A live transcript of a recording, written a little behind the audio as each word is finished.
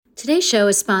Today's show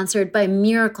is sponsored by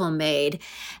Miracle Made.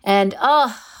 And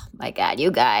oh my God, you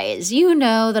guys, you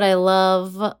know that I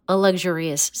love a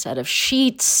luxurious set of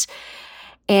sheets.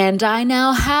 And I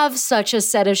now have such a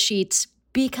set of sheets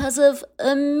because of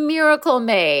a Miracle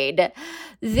Made.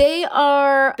 They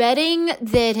are bedding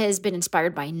that has been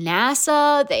inspired by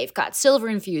NASA. They've got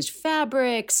silver-infused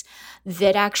fabrics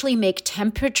that actually make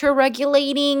temperature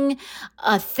regulating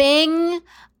a thing.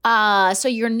 So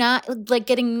you're not like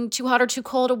getting too hot or too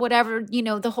cold or whatever,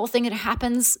 the whole thing that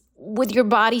happens with your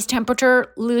body's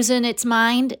temperature losing its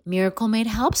mind. Miracle Made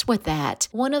helps with that.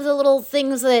 One of the little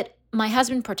things that my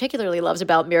husband particularly loves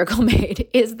about Miracle Made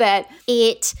is that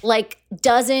it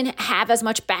doesn't have as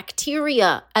much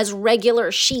bacteria as regular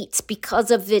sheets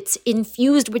because of it's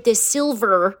infused with this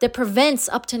silver that prevents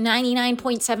up to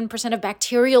 99.7% of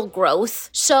bacterial growth.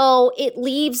 So it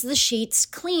leaves the sheets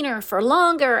cleaner for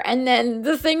longer. And then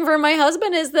the thing for my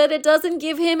husband is that it doesn't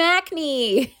give him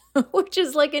acne, which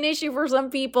is like an issue for some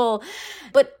people.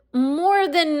 But more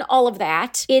than all of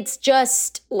that, it's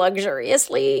just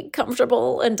luxuriously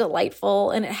comfortable and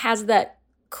delightful, and it has that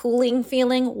cooling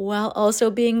feeling while also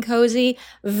being cozy.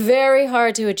 Very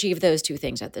hard to achieve those two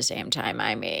things at the same time.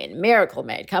 I mean, Miracle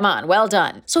Made, come on, well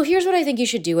done. So here's what I think you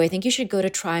should do. I think you should go to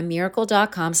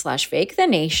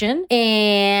trymiracle.com/fakethenation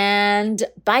and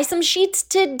buy some sheets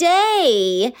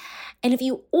today. And if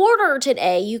you order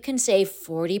today, you can save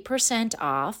 40%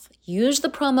 off. Use the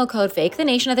promo code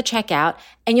FAKETHENATION at the checkout,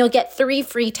 and you'll get 3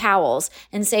 free towels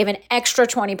and save an extra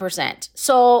 20%.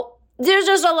 So there's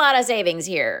just a lot of savings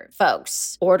here,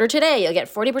 folks. Order today. You'll get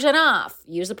 40% off.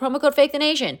 Use the promo code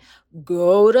FAKETHENATION.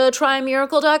 Go to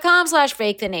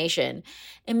trymiracle.com/FakeTheNation.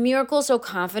 And Miracle's so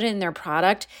confident in their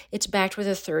product, it's backed with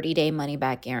a 30-day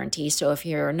money-back guarantee. So if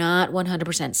you're not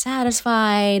 100%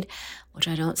 satisfied, which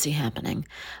I don't see happening,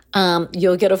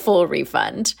 you'll get a full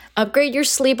refund. Upgrade your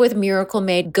sleep with Miracle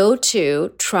Made. Go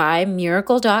to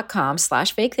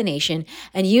trymiracle.com/FakeTheNation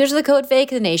and use the code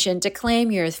FakeTheNation to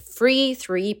claim your free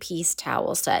 3-piece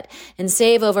towel set and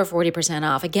save over 40%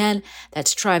 off. Again,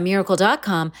 that's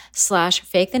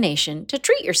trymiracle.com/FakeTheNation to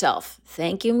treat yourself.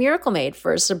 Thank you, Miracle Made,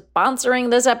 for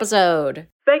sponsoring this episode.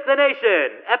 Fake the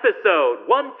Nation, episode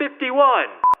 151.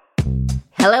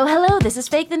 Hello, this is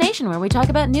Fake the Nation, where we talk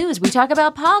about news, we talk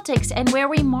about politics, and where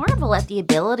we marvel at the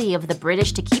ability of the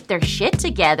British to keep their shit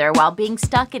together while being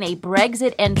stuck in a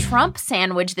Brexit and Trump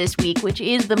sandwich this week, which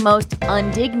is the most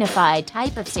undignified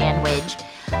type of sandwich.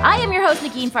 I am your host,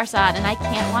 Nagin Farsad, and I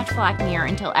can't watch Black Mirror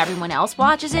until everyone else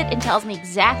watches it and tells me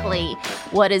exactly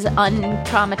what is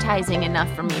untraumatizing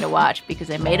enough for me to watch, because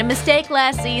I made a mistake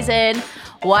last season,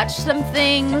 watched some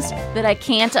things that I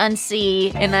can't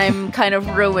unsee, and I'm kind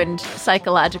of ruined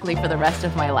psychologically for the rest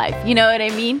of my life. You know what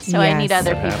I mean? So yes, I need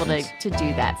other people to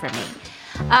do that for me.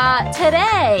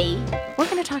 Today, we're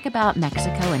going to talk about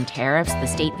Mexico and tariffs, the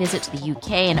state visit to the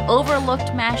UK, an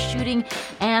overlooked mass shooting,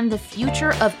 and the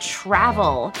future of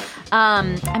travel.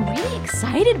 I'm really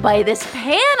excited by this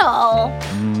panel.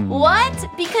 What?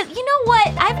 Because you know what?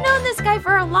 I've known this guy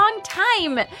for a long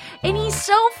time, and he's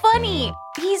so funny.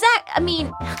 He's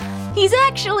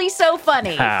actually so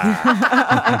funny.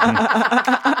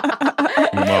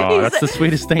 Oh, that's the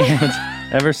sweetest thing anyone's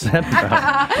ever said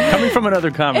about it. Coming from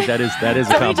another comic, that is a compliment.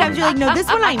 So many times you're like, no, this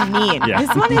one I mean. Yeah.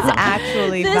 This one is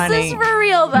actually funny. This is for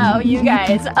real, though, you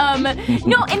guys.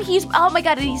 No, and oh my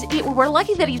God, we're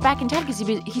lucky that he's back in town, because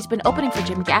he's been opening for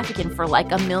Jim Gaffigan for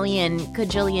like a million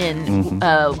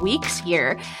cajillion weeks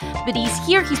here. But he's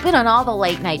here. He's been on all the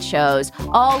late night shows,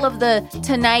 all of the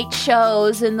Tonight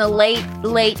shows, and the late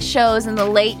shows, and the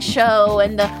Late Show,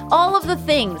 and all of the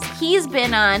things he's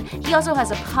been on. He also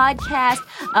has a podcast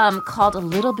called A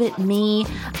Little Bit Me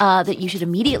that you should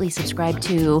immediately subscribe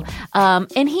to.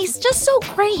 And he's just so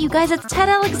great, you guys. It's Ted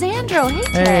Alexandro. Hey,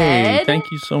 Ted. Hey, thank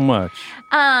you so much.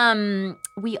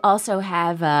 We also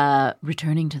have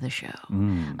returning to the show.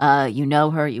 You know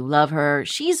her, you love her.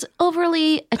 She's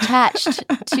overly attached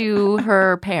to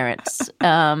her parents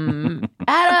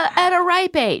at a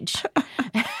ripe age.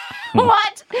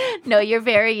 What? No, you're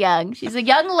very young. She's a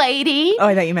young lady. Oh,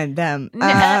 I thought you meant them. Wow,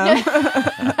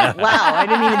 I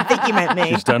didn't even think you meant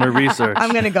me. She's done her research.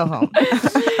 I'm going to go home.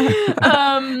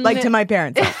 To my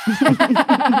parents.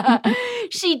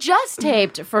 She just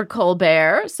taped for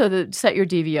Colbert, so set your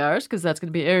DVRs, because that's going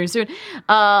to be airing soon.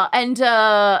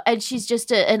 And she's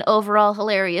just an overall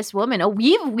hilarious woman.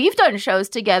 We've done shows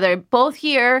together, both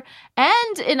here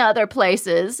and in other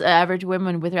places. Average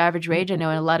Women with Average Rage. I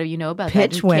know a lot of you know about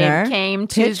Pitch that. Winner. Came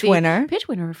to Pitch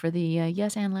winner for the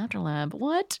Yes and Laughter Lab.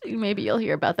 What? Maybe you'll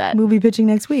hear about that. Movie pitching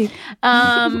next week.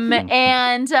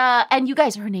 And you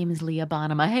guys, her name is Leah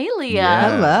Bonnema. Hey, Leah. Yeah.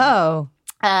 Hello.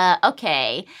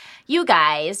 Okay. You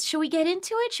guys, should we get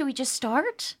into it? Should we just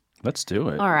start? Let's do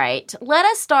it. All right. Let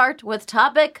us start with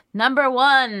topic number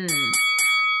 1.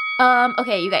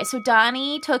 Okay, you guys. So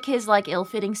Donnie took his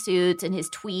ill-fitting suits and his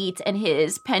tweets and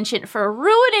his penchant for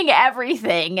ruining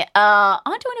everything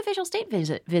onto an official state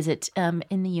visit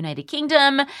in the United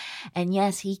Kingdom. And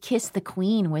yes, he kissed the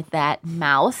Queen with that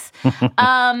mouth.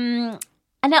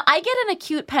 And now I get an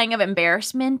acute pang of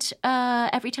embarrassment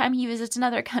every time he visits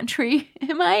another country.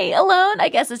 Am I alone? I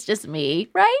guess it's just me,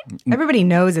 right? Everybody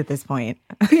knows at this point.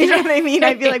 You know what I mean?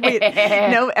 I feel like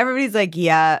no, everybody's like,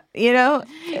 yeah, Yeah.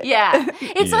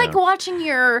 It's like watching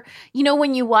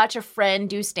when you watch a friend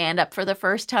do stand-up for the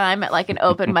first time at an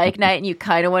open mic night and you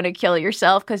kind of want to kill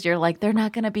yourself because you're like, they're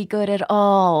not going to be good at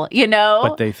all,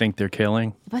 But they think they're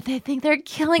killing.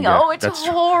 Yeah, oh, it's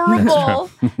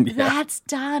horrible. That's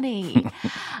Donnie.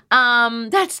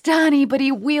 That's Donnie, but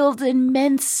he wields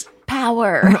immense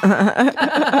power.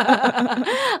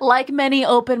 Like many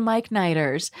open mic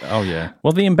nighters. Oh, yeah.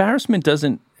 Well, the embarrassment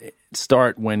doesn't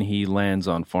start when he lands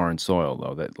on foreign soil,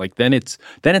 though. Then it's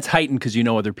heightened because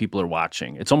other people are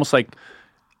watching. It's almost like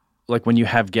when you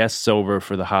have guests over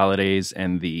for the holidays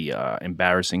and the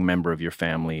embarrassing member of your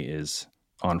family is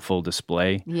on full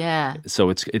display. Yeah.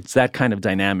 So it's that kind of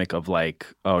dynamic of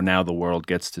now the world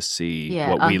gets to see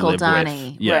what we Uncle live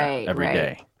Donnie. with. Yeah, every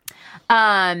day.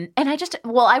 And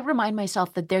I remind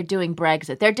myself that they're doing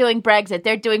Brexit. They're doing Brexit.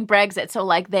 So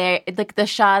they're the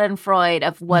schadenfreude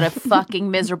of what a fucking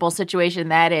miserable situation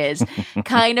that is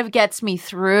kind of gets me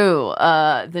through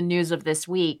the news of this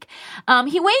week.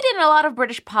 He weighed in a lot of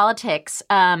British politics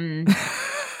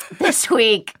this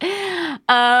week. What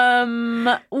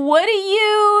do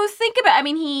you think about? I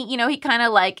mean, he kind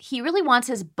of he really wants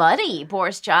his buddy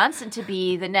Boris Johnson to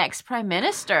be the next prime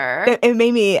minister. It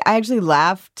made me. I actually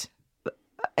laughed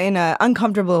in an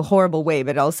uncomfortable, horrible way,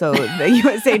 but also the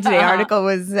USA Today article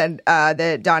was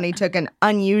that Donnie took an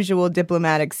unusual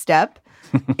diplomatic step.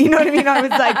 You know what I mean? I was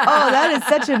like, oh, that is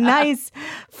such a nice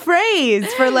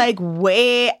phrase for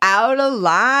way out of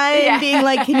line, being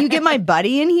like, can you get my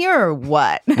buddy in here or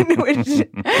what? Also,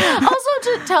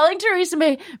 telling Theresa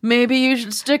May, maybe you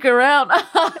should stick around.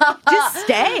 Just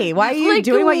stay. Why are you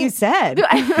doing what you said?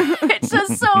 It's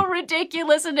just so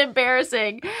ridiculous and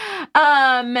embarrassing.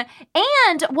 And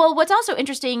what's also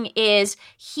interesting is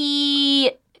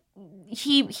he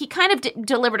kind of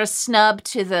delivered a snub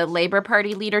to the Labour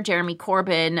Party leader, Jeremy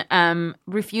Corbyn,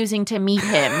 refusing to meet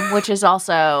him, which is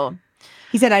also...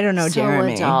 He said, I don't know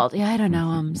Jeremy. Adult. Yeah, I don't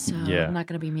know him, so I'm not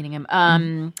going to be meeting him.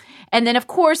 And then, of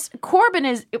course, Corbyn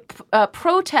has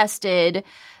protested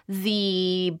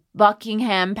the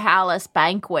Buckingham Palace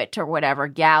banquet or whatever,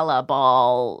 gala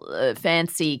ball,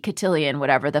 fancy cotillion,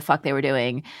 whatever the fuck they were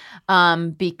doing,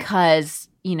 because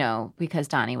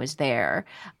Donnie was there.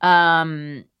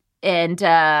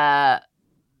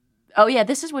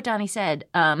 This is what Donnie said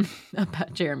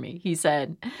about Jeremy. He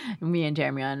said, me and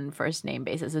Jeremy on first name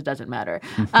basis, it doesn't matter.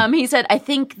 He said, I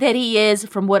think that he is,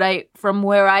 from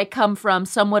where I come from,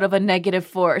 somewhat of a negative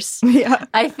force. Yeah.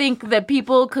 I think that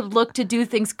people could look to do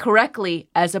things correctly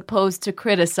as opposed to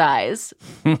criticize.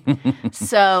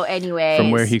 So anyways.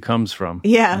 From where he comes from.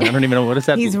 Yeah. I don't even know, what is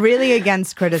that? He's really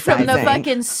against criticizing. From the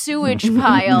fucking sewage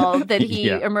pile that he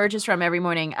emerges from every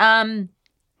morning.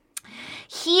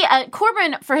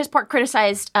 Corbyn, for his part,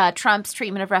 criticized Trump's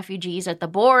treatment of refugees at the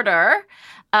border.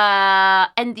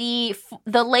 And the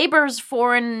Labour's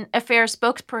foreign affairs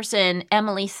spokesperson,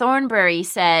 Emily Thornberry,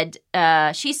 said,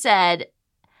 and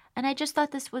I just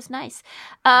thought this was nice.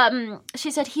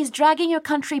 She said, he's dragging your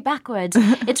country backwards.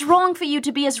 It's wrong for you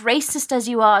to be as racist as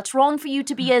you are. It's wrong for you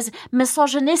to be as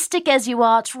misogynistic as you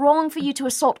are. It's wrong for you to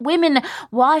assault women.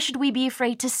 Why should we be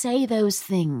afraid to say those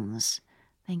things?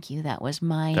 Thank you. That was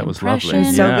my impression.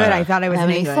 Lovely. So good. I thought I was in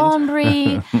Emily England.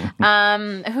 Thornberry,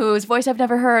 whose voice I've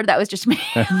never heard. That was just me.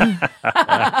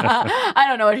 I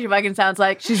don't know what she fucking sounds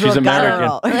like. She's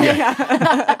American.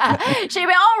 She'd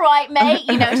be all right, mate.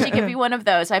 She could be one of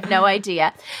those. I have no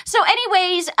idea. So,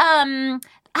 anyways,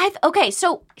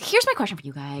 so here's my question for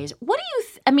you guys. What do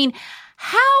you?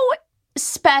 How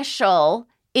special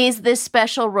is this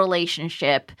special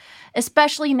relationship,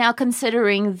 especially now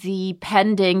considering the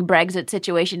pending Brexit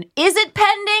situation? Is it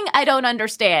pending? I don't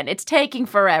understand. It's taking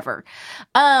forever.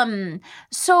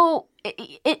 So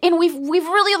and we've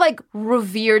really like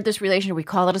revered this relationship. We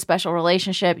call it a special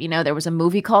relationship. You know, there was a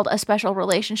movie called A Special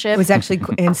Relationship. It was actually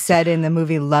said in the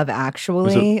movie Love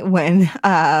Actually when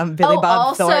Billy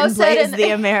Bob Thornton plays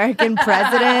the American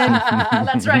president.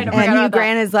 That's right. And Hugh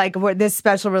Grant is like, this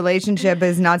special relationship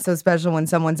is not so special when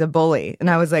someone's a bully. And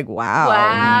I was like,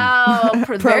 wow.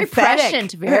 Very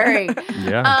prescient. Very.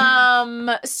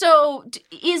 Yeah. So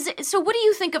what do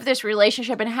you think of this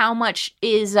relationship, and how much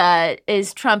is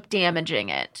Trump damaging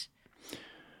it?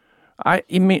 I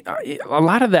mean, a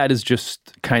lot of that is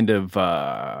just kind of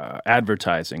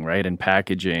advertising, right? And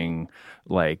packaging,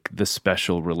 like the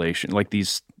special relation, like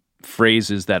these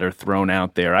phrases that are thrown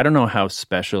out there. I don't know how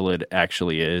special it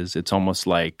actually is. It's almost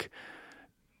like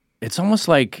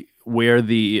we're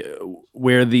the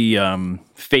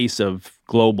face of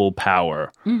global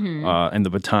power, and the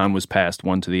baton was passed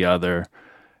one to the other.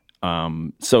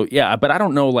 So yeah, but I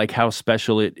don't know like how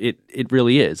special it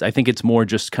really is. I think it's more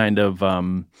just kind of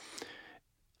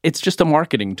it's just a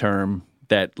marketing term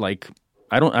that like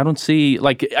I don't see,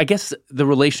 like, I guess the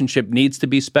relationship needs to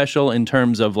be special in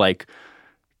terms of like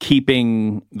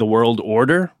keeping the world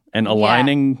order and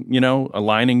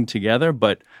aligning together,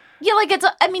 but yeah, like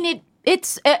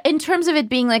it's in terms of it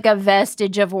being like a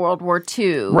vestige of World War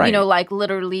II, right. You know, like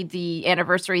literally the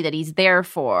anniversary that he's there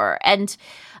for. And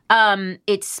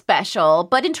it's special.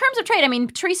 But in terms of trade, I mean,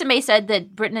 Theresa May said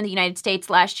that Britain and the United States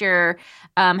last year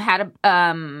had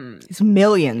it's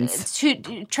millions.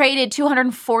 Traded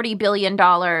 $240 billion.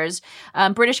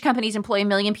 British companies employ 1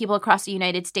 million people across the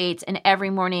United States, and every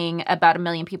morning about 1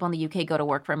 million people in the UK go to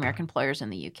work for American employers in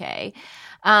the UK.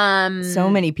 So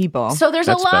many people. So there's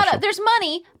That's a lot special. of, there's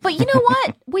money, but you know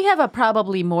what? We have a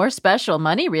probably more special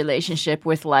money relationship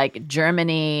with like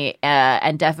Germany,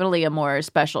 and definitely a more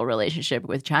special relationship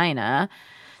with China.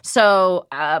 So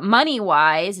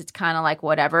money-wise, it's kind of like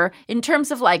whatever. In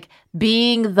terms of like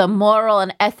being the moral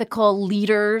and ethical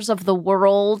leaders of the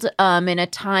world in a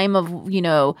time of, you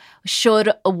know,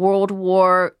 should a world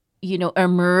war, you know,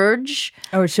 emerge.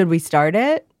 Or should we start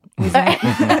it? Should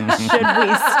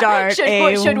we start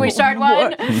should we start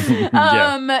one?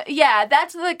 Yeah. Yeah,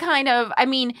 that's the kind of, I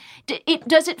mean,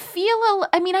 does it feel,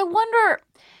 I mean, I wonder,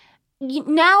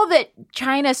 now that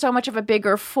China is so much of a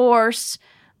bigger force,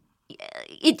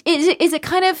 is it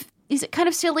kind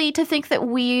of silly to think that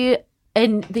we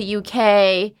in the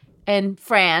UK and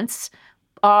France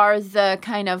are the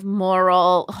kind of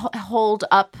moral hold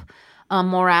up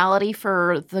morality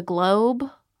for the globe?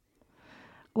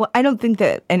 Well, I don't think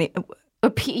that any.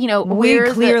 You know, we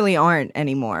clearly aren't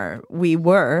anymore. We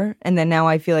were, and then now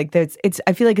I feel like I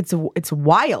feel like it's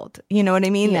wild. You know what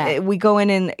I mean? Yeah. We go in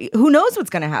and who knows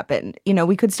what's going to happen? You know,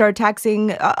 we could start taxing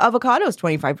avocados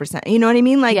 25%. You know what I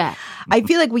mean? Like, yeah. I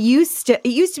feel like it used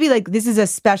to be like this is a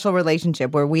special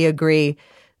relationship where we agree.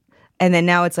 And then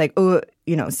now it's like, oh,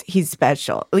 you know, he's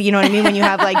special. You know what I mean? When you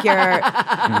have like your,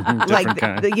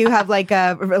 you have like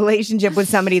a relationship with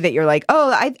somebody that you're like,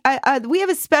 oh, we have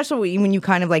a special, when you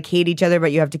kind of like hate each other,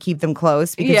 but you have to keep them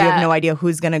close because you have no idea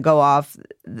who's going to go off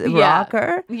the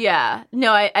rocker. Yeah.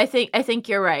 No, I think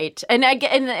you're right. And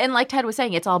like Ted was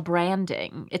saying, it's all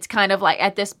branding. It's kind of like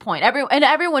at this point,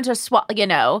 everyone just, you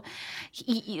know,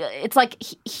 it's like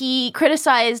he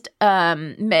criticized,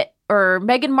 or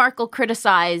Meghan Markle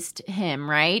criticized him,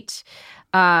 right?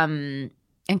 And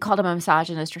called him a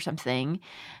misogynist or something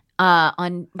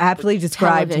on aptly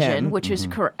described television, him, which is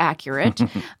accurate.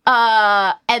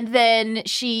 And then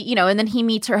and then he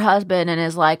meets her husband and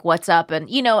is like, "What's up?" And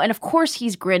and of course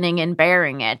he's grinning and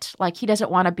bearing it, like he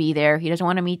doesn't want to be there. He doesn't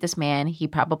want to meet this man. He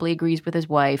probably agrees with his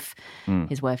wife.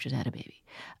 His wife just had a baby.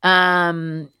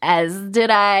 As did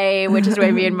I, which is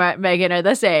why me and Megan are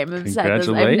the same.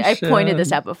 Congratulations. I've pointed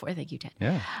this out before. Thank you, Ted.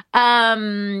 Yeah.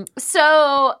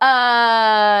 So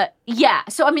I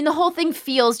mean, the whole thing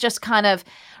feels just kind of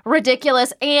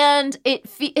ridiculous, and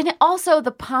and also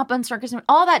the pomp and circumstance,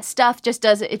 all that stuff just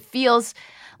does it. It feels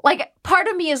like part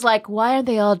of me is like, why are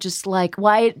they all just like,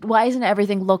 why isn't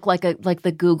everything look like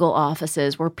the Google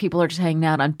offices where people are just hanging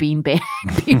out on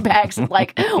beanbags and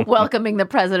like welcoming the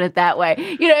president that way?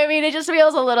 You know what I mean? It just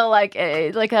feels a little like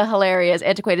a hilarious,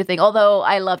 antiquated thing. Although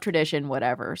I love tradition,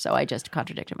 whatever. So I just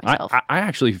contradicted myself. I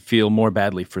actually feel more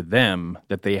badly for them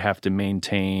that they have to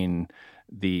maintain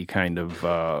the kind of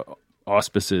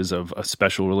auspices of a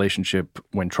special relationship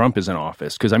when Trump is in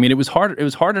office. Because I mean, it was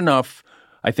hard enough,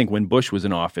 I think, when Bush was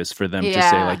in office for them to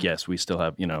say, like, yes, we still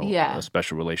have, a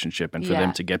special relationship, and for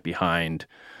them to get behind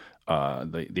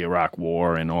the Iraq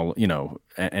War and all,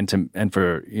 and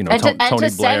for Tony to Blair.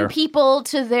 send people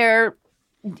to their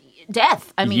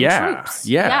death. I mean, troops.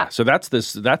 Yeah. So that's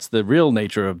the real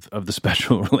nature of the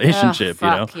special relationship,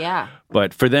 fuck, yeah.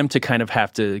 But for them to kind of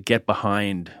have to get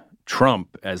behind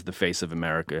Trump as the face of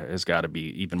America has got to be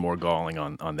even more galling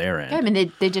on their end. Yeah, I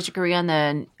mean, they disagree on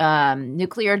the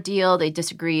nuclear deal. They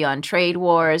disagree on trade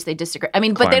wars. They disagree. I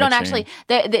mean, but they don't actually.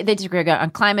 They disagree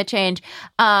on climate change.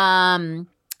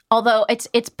 Although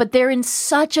but they're in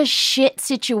such a shit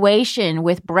situation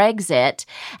with Brexit.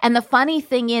 And the funny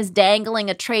thing is, dangling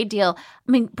a trade deal.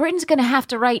 I mean, Britain's going to have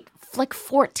to write like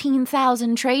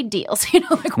 14,000 trade deals.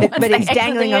 But he's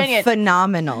dangling a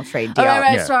phenomenal trade deal. Oh,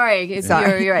 right. Yeah. Sorry.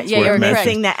 You're right. Yeah, you're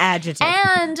missing correct. the adjective.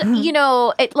 And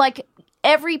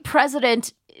every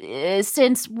president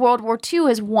since World War II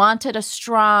has wanted a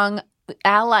strong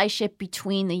allyship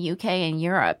between the UK and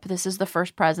Europe. This is the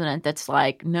first president that's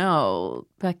like, no,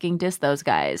 fucking diss those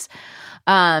guys.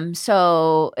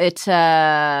 So it's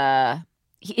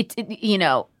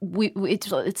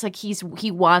like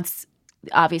he wants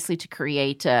obviously to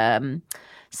create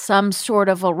some sort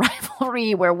of a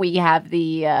rivalry where we have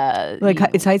the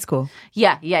it's high school.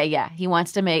 Yeah. He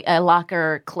wants to make a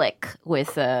locker clique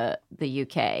with the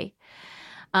UK.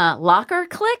 Locker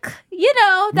clique?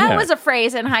 That was a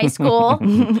phrase in high school.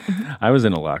 I was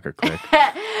in a locker clique.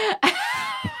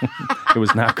 It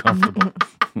was not comfortable.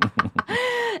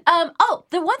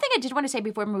 The one thing I did want to say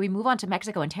before we move on to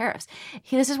Mexico and tariffs,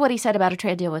 this is what he said about a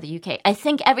trade deal with the UK. I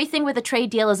think everything with a trade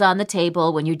deal is on the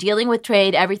table. When you're dealing with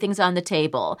trade, everything's on the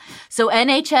table. So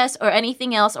NHS or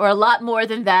anything else, or a lot more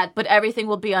than that, but everything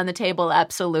will be on the table,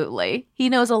 absolutely. He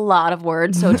knows a lot of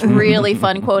words, so it's really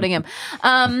fun quoting him.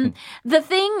 The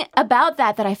thing about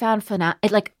that I found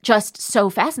just so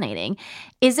fascinating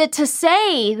is it to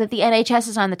say that the NHS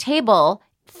is on the table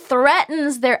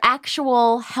threatens their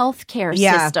actual healthcare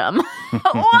system.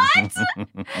 What?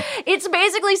 It's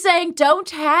basically saying don't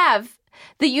have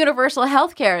the universal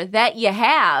healthcare that you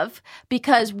have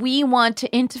because we want to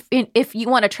if you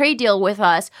want a trade deal with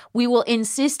us, we will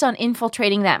insist on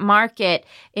infiltrating that market,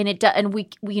 and we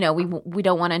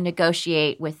don't want to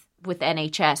negotiate with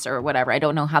NHS or whatever. I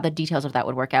don't know how the details of that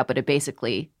would work out, but it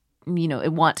basically,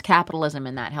 it wants capitalism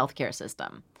in that healthcare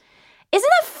system. Isn't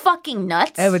that fucking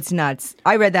nuts? Oh, it's nuts.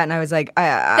 I read that and I was like,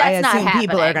 I assume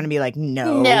people are going to be like,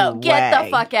 no, get the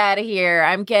fuck out of here.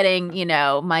 I'm getting,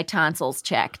 my tonsils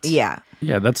checked. Yeah.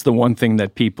 Yeah, that's the one thing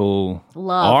that people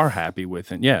are happy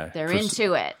with. And they're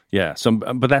into it. Yeah. So,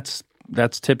 but that's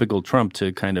typical Trump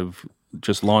to kind of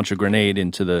just launch a grenade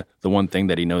into the one thing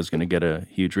that he knows is going to get a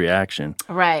huge reaction.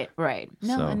 Right.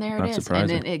 No, so, and there it is.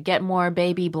 Surprising. And it get more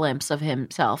baby blimps of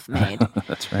himself made.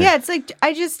 That's right. Yeah, it's like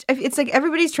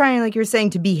everybody's trying, like you're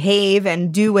saying, to behave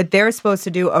and do what they're supposed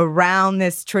to do around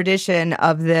this tradition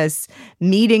of this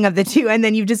meeting of the two. And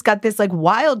then you've just got this like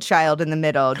wild child in the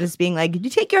middle just being like, you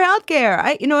take your health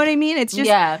care. You know what I mean? It's just...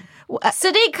 Yeah.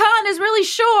 Sadiq Khan is really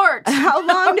short. How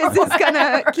long is this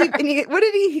gonna keep? And what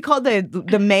did he call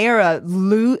the mayor a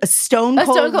stone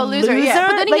cold loser? Yeah.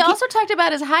 But then he also talked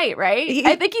about his height, right?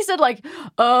 I think he said it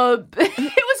was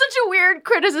such a weird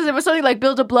criticism. It was something like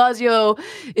Bill de Blasio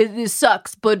it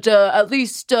sucks, but at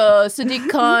least Sadiq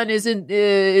Khan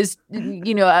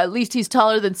at least he's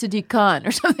taller than Sadiq Khan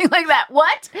or something like that.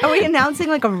 What? Are we announcing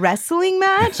like a wrestling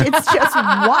match? It's just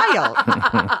wild.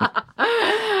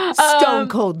 Stone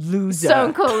cold loser.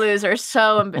 Stone cold loser.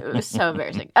 So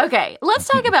embarrassing. Okay, let's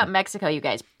talk about Mexico, you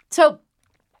guys. So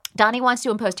Donnie wants to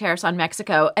impose tariffs on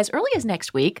Mexico as early as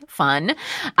next week. Fun.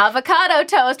 Avocado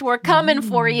toast, we're coming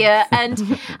for you. And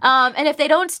if they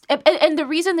don't, and the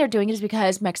reason they're doing it is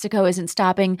because Mexico isn't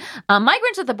stopping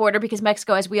migrants at the border because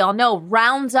Mexico, as we all know,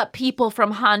 rounds up people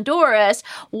from Honduras,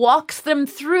 walks them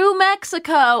through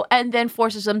Mexico, and then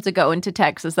forces them to go into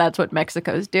Texas. That's what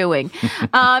Mexico's doing.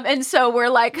 And so we're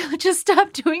like, just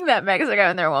stop doing that, Mexico,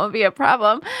 and there won't be a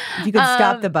problem. If you could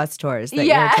stop the bus tours that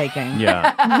you're taking.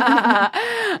 Yeah.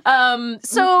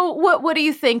 So what do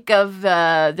you think of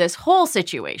this whole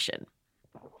situation?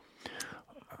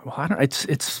 Well,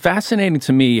 it's fascinating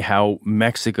to me how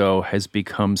Mexico has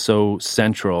become so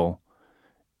central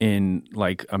in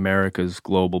like America's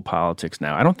global politics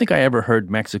now. I don't think I ever heard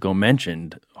Mexico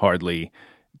mentioned hardly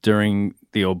during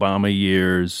the Obama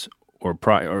years or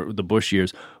the Bush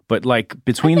years. But like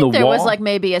between the wall, there was like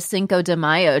maybe a Cinco de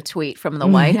Mayo tweet from the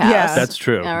White House. Yeah. That's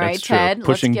true. All right, that's true. Ted,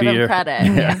 Pushing let's give beer. him credit.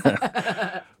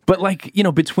 Yeah. But like,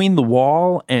 between the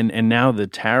wall and now the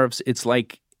tariffs, it's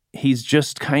like he's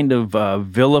just kind of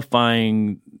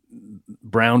vilifying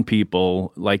brown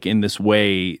people like in this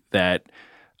way that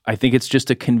I think it's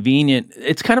just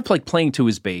it's kind of like playing to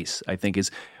his base, I think, is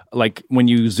like when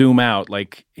you zoom out,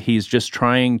 like he's just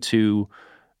trying to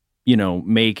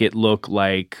make it look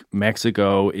like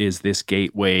Mexico is this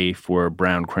gateway for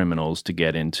brown criminals to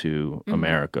get into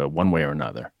America one way or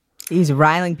another. He's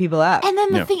riling people up. And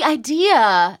then the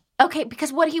idea, okay,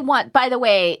 because what do you want? By the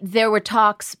way, there were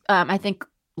talks, I think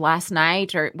last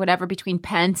night or whatever, between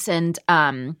Pence and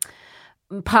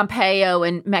Pompeo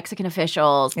and Mexican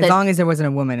officials. As long as there wasn't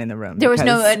a woman in the room. There was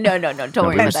no. Don't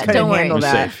worry about that. Don't worry.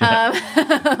 That. Safe,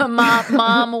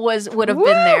 Mom would have been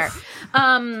there.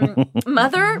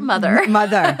 Mother.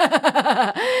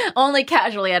 Only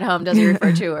casually at home does he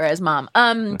refer to her as mom.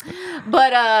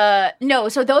 But no.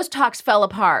 So those talks fell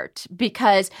apart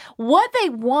because what they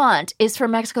want is for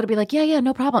Mexico to be like, yeah,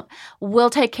 no problem. We'll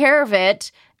take care of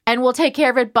it. And we'll take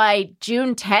care of it by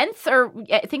June 10th, or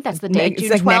I think that's the date, June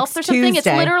 12th or something.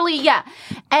 Tuesday. It's literally, yeah.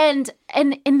 And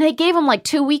they gave him like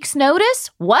 2 weeks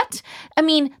notice. What? I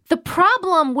mean, the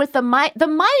problem with the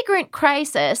migrant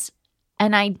crisis,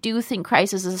 and I do think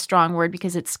crisis is a strong word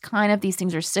because it's kind of, these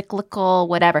things are cyclical,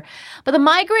 whatever. But the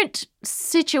migrant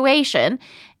situation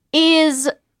is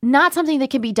not something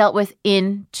that can be dealt with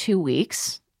in 2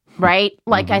 weeks, right?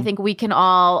 Like, I think we can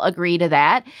all agree to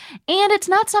that. And it's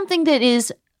not something that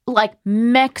is like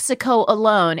Mexico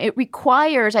alone. It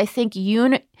requires, I think,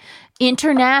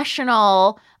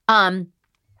 international,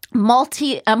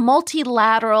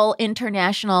 multilateral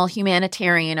international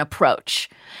humanitarian approach.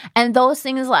 And those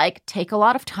things like take a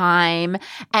lot of time,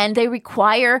 and they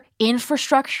require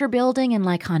infrastructure building in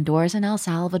like Honduras and El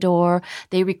Salvador.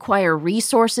 They require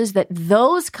resources that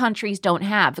those countries don't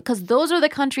have, because those are the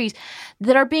countries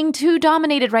that are being too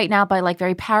dominated right now by like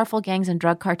very powerful gangs and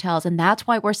drug cartels. And that's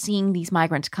why we're seeing these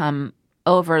migrants come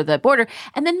over the border.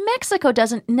 And then Mexico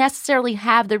doesn't necessarily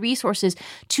have the resources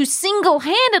to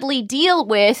single-handedly deal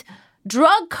with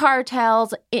drug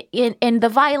cartels in the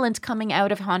violence coming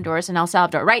out of Honduras and El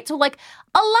Salvador, right? So like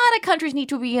a lot of countries need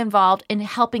to be involved in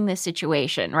helping this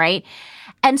situation, right?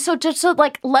 And so just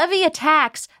like levy a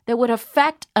tax that would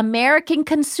affect American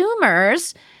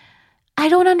consumers, I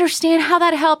don't understand how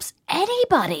that helps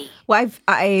anybody. Well,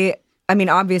 I mean,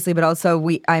 obviously, but also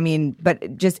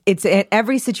but just it's in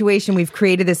every situation we've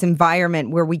created this environment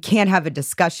where we can't have a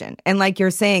discussion. And like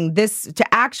you're saying, to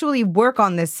actually work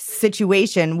on this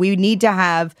situation, we need to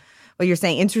have, what you're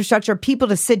saying, infrastructure, people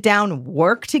to sit down,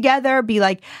 work together, be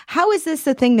like, how is this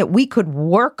the thing that we could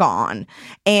work on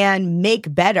and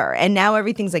make better? And now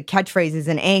everything's like catchphrases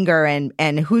and anger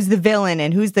and who's the villain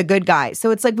and who's the good guy.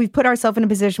 So it's like we've put ourselves in a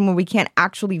position where we can't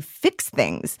actually fix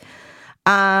things.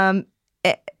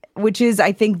 Which is,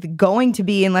 I think, going to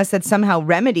be, unless that's somehow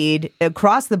remedied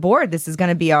across the board, this is going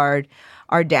to be our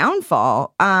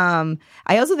downfall. I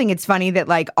also think it's funny that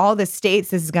like all the states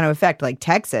this is going to affect, like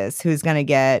Texas, who's going to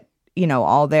get,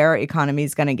 all their economy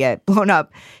is going to get blown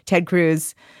up. Ted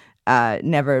Cruz,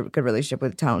 never a good relationship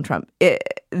with Donald Trump.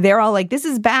 They're all like, this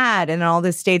is bad. And all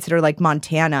the states that are like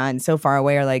Montana and so far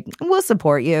away are like, we'll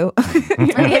support you.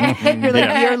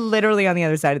 You're literally on the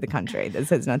other side of the country. This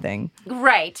says nothing.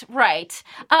 Right.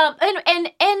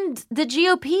 And the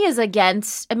GOP is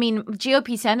against,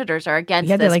 GOP senators are against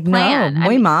this they're like, plan. No,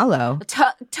 muy malo.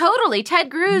 Totally.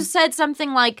 Ted Cruz said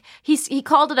something like, he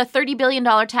called it a $30 billion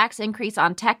tax increase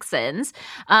on Texans.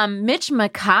 Mitch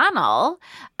McConnell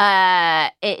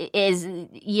is,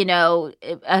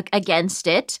 against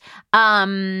it.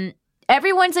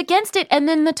 Everyone's against it. And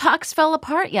then the talks fell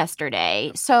apart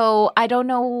yesterday. So I don't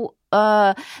know.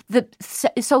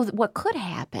 So what could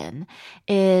happen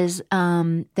is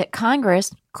that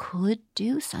Congress could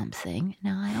do something.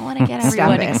 Now, I don't want to get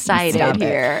everyone excited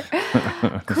here.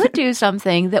 Could do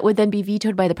something that would then be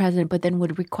vetoed by the president, but then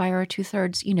would require a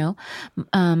 2/3,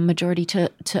 majority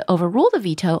to overrule the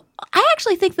veto. I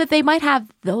actually think that they might have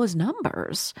those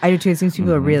numbers. I do too. It seems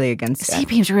people are really against it.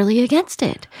 CPM's really against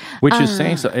it. Which is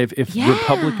saying, so if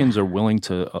Republicans are willing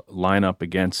to line up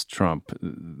against Trump,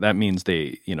 that means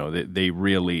they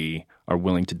really are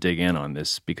willing to dig in on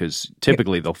this, because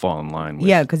typically they'll fall in line with.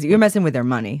 Yeah, because you're messing with their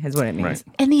money is what it means.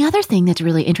 Right. And the other thing that's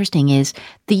really interesting is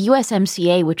the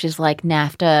USMCA, which is like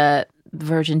NAFTA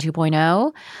version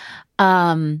 2.0,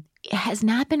 has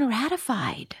not been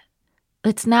ratified.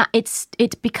 It's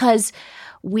because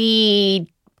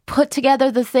we put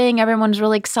together the thing, everyone's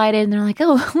really excited, and they're like,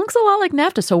 oh, it looks a lot like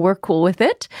NAFTA, so we're cool with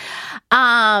it.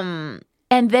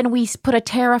 And then we put a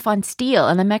tariff on steel,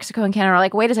 and then Mexico and Canada are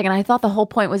like, wait a second, I thought the whole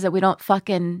point was that we don't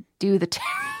fucking do the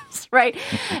tariffs, right?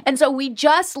 And so we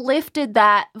just lifted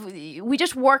that. We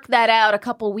just worked that out a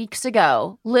couple weeks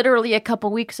ago, literally a couple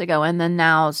weeks ago, and then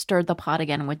now stirred the pot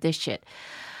again with this shit.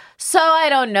 So I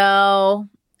don't know.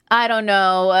 I don't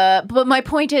know. But my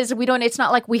point is, it's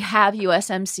not like we have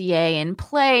USMCA in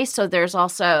place. So there's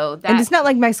also that. And it's not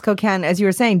like Mexico can, as you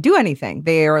were saying, do anything.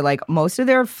 They are like, most of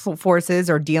their forces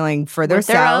are dealing further With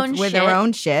their south own with shit. their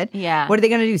own shit. Yeah. What are they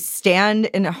going to do? Stand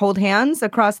and hold hands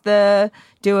across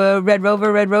do a Red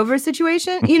Rover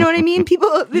situation? You know what I mean?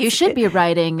 People. You should be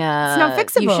writing. It's not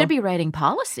fixable. You should be writing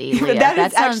policy. Leah. That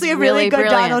is sounds actually a really good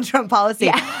brilliant. Donald Trump policy.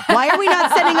 Why are we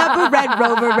not setting up a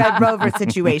Red Rover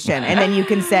situation? And then you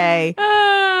can say,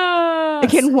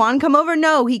 can Juan come over?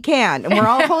 No, he can. And we're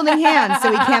all holding hands,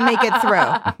 so he can't make it through.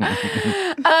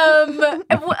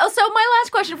 So my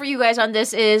last question for you guys on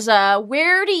this is,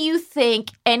 where do you think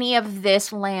any of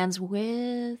this lands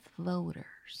with voters?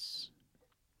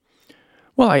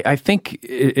 Well, I think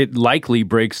it likely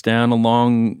breaks down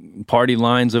along party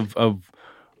lines of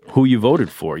who you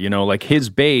voted for. You know, like his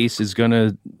base is going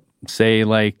to say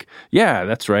like, yeah,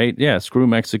 that's right. Yeah, screw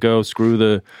Mexico, screw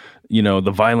the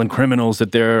violent criminals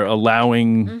that they're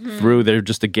allowing through. They're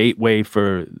just a gateway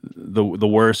for the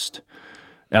worst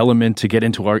element to get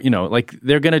into our, like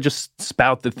they're going to just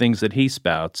spout the things that he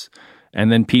spouts.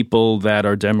 And then people that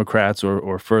are Democrats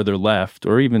or further left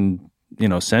or even,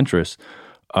 centrist,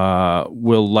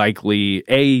 will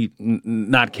likely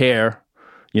not care,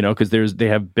 because they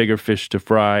have bigger fish to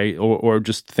fry or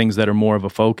just things that are more of a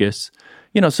focus,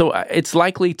 so it's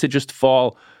likely to just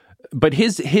fall. But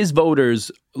his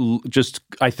voters just,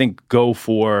 I think, go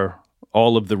for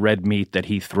all of the red meat that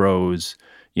he throws,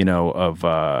 of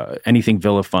anything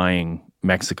vilifying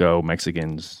Mexico,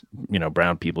 Mexicans,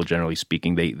 brown people, generally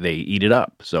speaking, they eat it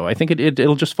up. So I think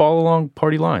it'll just fall along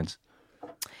party lines.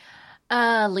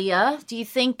 Leah, do you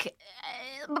think?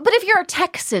 But if you're a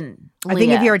Texan, Leah, I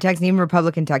think if you're a Texan, even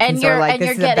Republican Texans are like,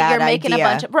 this is a bad you're making idea. A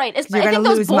bunch of right. I think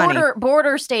those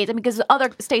border states, because other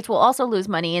states will also lose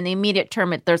money in the immediate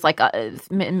term. There's like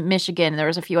Michigan. There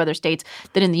was a few other states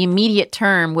that in the immediate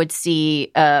term would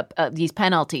see these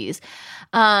penalties.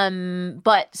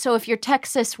 But so if you're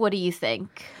Texas, what do you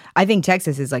think? I think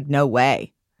Texas is like, no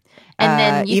way. And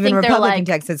then you even think Republican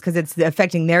Texas, because it's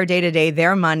affecting their day-to-day,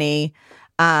 their money.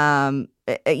 And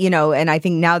I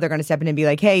think now they're going to step in and be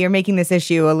like, hey, you're making this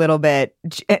issue a little bit,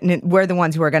 and we're the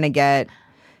ones who are going to get,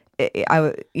 I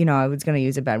was going to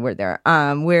use a bad word there.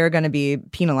 We're going to be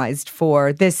penalized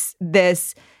for this,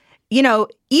 even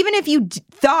if you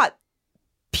thought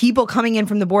people coming in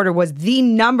from the border was the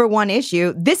number one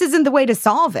issue, this isn't the way to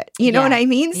solve it. You know what I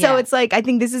mean? So it's like, I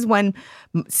think this is when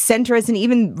centrists and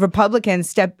even Republicans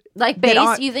step... Like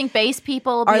base, you think base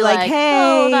people are like,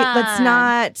 hey, let's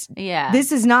not... Yeah.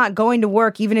 This is not going to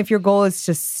work, even if your goal is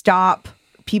to stop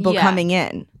people coming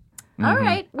in. All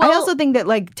right. Well, I also think that,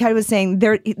 like Ted was saying,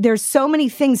 there's so many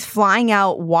things flying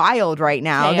out wild right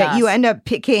now that you end up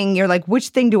picking. You're like, which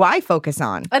thing do I focus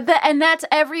on? And that's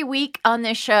every week on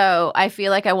this show. I feel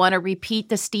like I want to repeat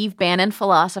the Steve Bannon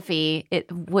philosophy,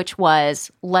 which was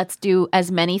let's do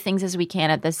as many things as we can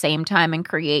at the same time and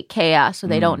create chaos so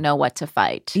they don't know what to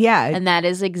fight. Yeah. And that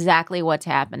is exactly what's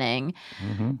happening.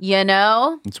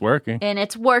 It's working. And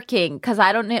it's working because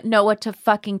I don't know what to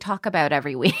fucking talk about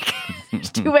every week. There's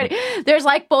too many. There's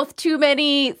like both too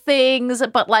many things,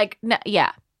 but like,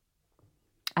 I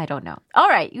don't know. All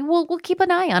right, we'll keep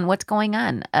an eye on what's going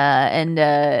on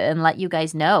and let you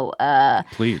guys know.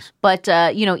 Please. But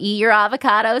eat your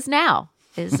avocados now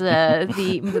is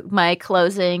my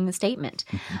closing statement.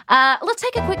 Let's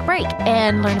take a quick break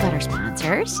and learn about our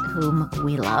sponsors, whom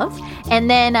we love, and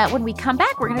then when we come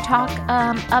back, we're going to talk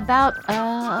about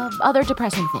other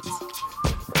depressing things.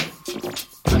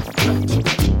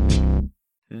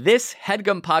 This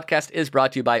HeadGum podcast is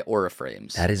brought to you by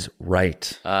Auraframes. That is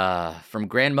right. From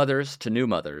grandmothers to new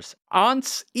mothers,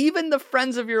 aunts, even the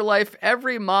friends of your life,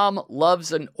 every mom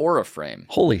loves an Auraframe.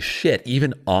 Holy shit,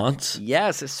 even aunts?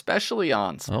 Yes, especially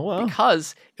aunts. Oh, wow.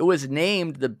 Because it was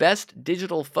named the best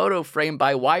digital photo frame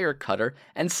by Wirecutter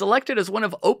and selected as one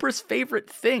of Oprah's favorite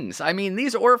things. I mean,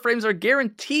 these Auraframes are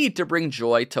guaranteed to bring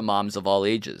joy to moms of all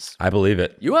ages. I believe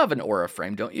it. You have an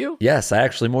Auraframe, don't you? Yes, I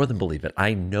actually more than believe it.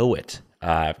 I know it.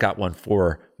 I've got one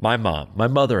for my mom, my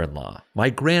mother-in-law,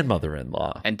 my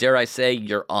grandmother-in-law. And dare I say,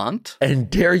 your aunt? And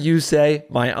dare you say,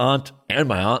 my aunt and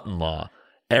my aunt-in-law.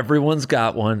 Everyone's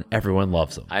got one. Everyone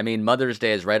loves them. I mean, Mother's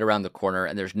Day is right around the corner,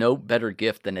 and there's no better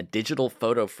gift than a digital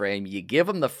photo frame. You give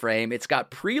them the frame. It's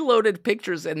got preloaded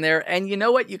pictures in there, and you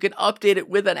know what? You can update it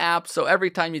with an app, so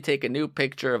every time you take a new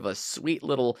picture of a sweet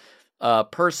little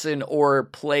person or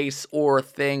place or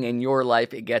thing in your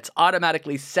life, it gets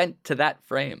automatically sent to that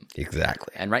frame.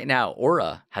 Exactly. And right now,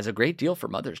 Aura has a great deal for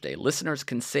Mother's Day. Listeners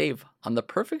can save on the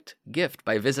perfect gift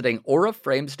by visiting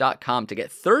auraframes.com to get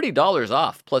 $30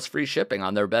 off plus free shipping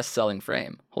on their best-selling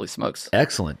frame. Holy smokes.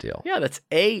 Excellent deal. Yeah, that's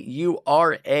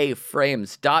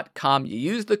auraframes.com. You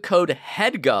use the code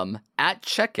HEADGUM at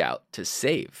checkout to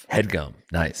save. Headgum.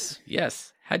 Nice.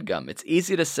 Yes, HEADGUM. It's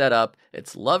easy to set up.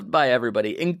 It's loved by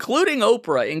everybody, including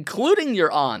Oprah, including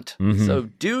your aunt. So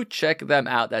do check them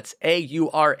out. That's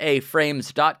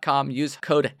auraframes.com. Use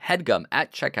code HEADGUM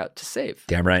at checkout to save.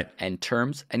 Damn right. And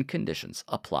terms and conditions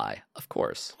apply, of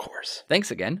course. Of course.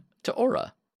 Thanks again to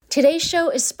Aura. Today's show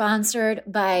is sponsored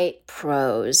by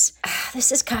Prose.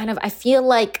 This is kind of, I feel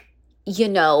like,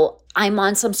 I'm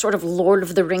on some sort of Lord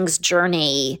of the Rings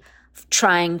journey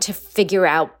trying to figure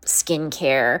out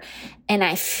skincare. And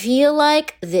I feel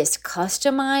like this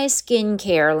customized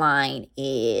skincare line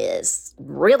is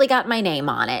really got my name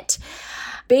on it.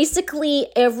 Basically,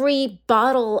 every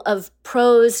bottle of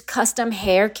Prose custom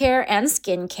hair care and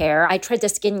skincare, I tried the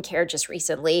skincare just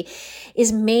recently,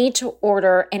 is made to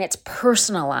order and it's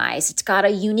personalized. It's got a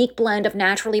unique blend of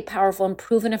naturally powerful and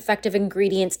proven effective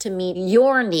ingredients to meet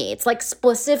your needs, like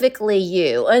specifically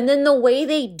you. And then the way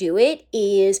they do it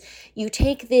is you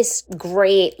take this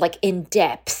great, like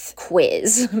in-depth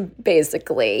quiz,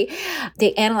 basically.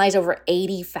 They analyze over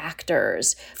 80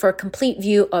 factors for a complete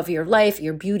view of your life,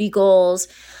 your beauty goals.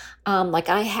 Like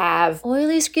I have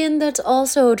oily skin that's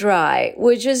also dry,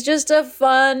 which is just a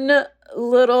fun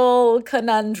little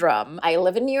conundrum. I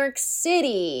live in New York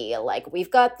City. Like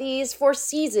we've got these 4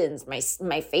 seasons.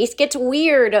 My face gets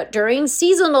weird during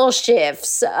seasonal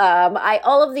shifts.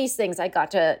 All of these things I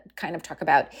got to kind of talk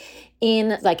about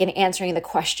in answering the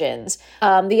questions.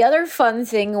 The other fun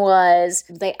thing was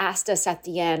they asked us at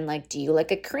the end, like, do you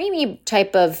like a creamy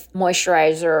type of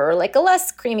moisturizer or like a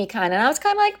less creamy kind? And I was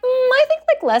kind of like, I think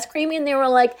like less creamy. And they were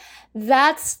like,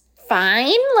 that's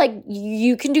fine. Like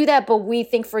you can do that, but we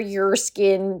think for your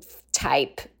skin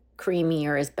type,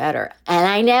 creamier is better. And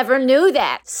I never knew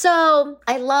that. So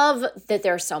I love that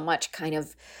there's so much kind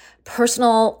of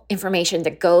personal information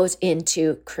that goes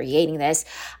into creating this.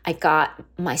 I got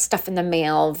my stuff in the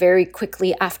mail very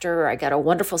quickly after. I got a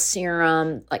wonderful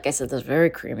serum. Like I said, this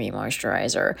very creamy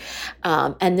moisturizer.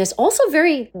 And this also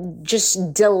very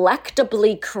just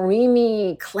delectably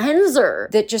creamy cleanser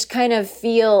that just kind of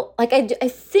feel like I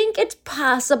think it's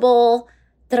possible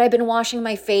that I've been washing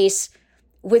my face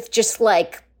with just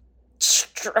like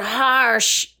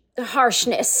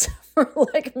harshness for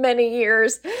like many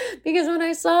years, because when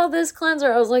I saw this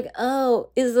cleanser, I was like, oh,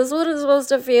 is this what it's supposed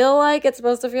to feel like? It's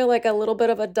supposed to feel like a little bit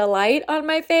of a delight on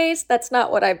my face. That's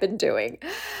not what I've been doing.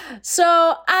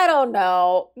 So I don't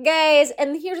know, guys.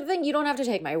 And here's the thing, you don't have to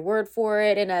take my word for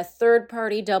it. In a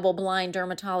third-party, double-blind,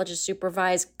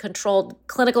 dermatologist-supervised, controlled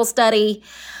clinical study,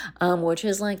 which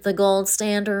is like the gold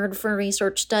standard for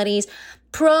research studies,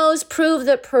 Prose prove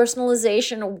that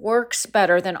personalization works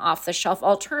better than off-the-shelf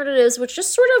alternatives, which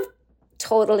just sort of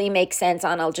totally makes sense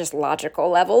on a just logical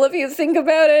level. If you think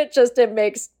about it, it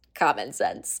makes common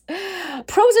sense.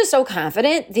 Prose is so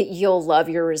confident that you'll love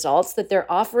your results that they're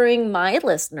offering my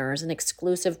listeners an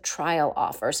exclusive trial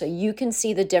offer so you can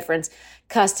see the difference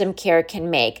custom care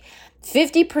can make.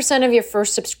 50% of your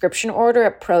first subscription order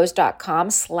at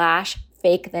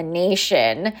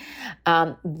prose.com/fakethenation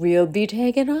will be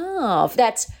taken off.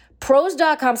 That's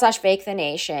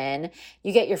prose.com/fakethenation.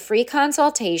 You get your free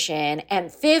consultation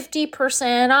and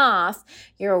 50% off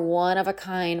your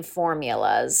one-of-a-kind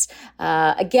formulas.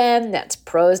 Again, that's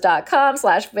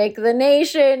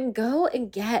prose.com/fakethenation. Go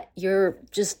and get your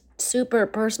just super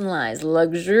personalized,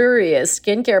 luxurious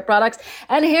skincare products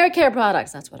and hair care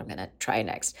products. That's what I'm going to try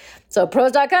next. So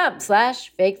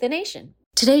prose.com/fakethenation.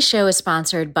 Today's show is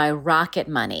sponsored by Rocket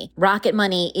Money. Rocket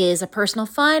Money is a personal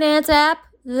finance app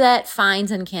that finds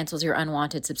and cancels your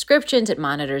unwanted subscriptions. It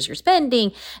monitors your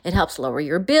spending. It helps lower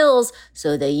your bills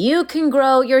so that you can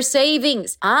grow your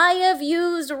savings. I have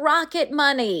used Rocket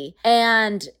Money.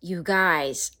 And you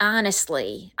guys,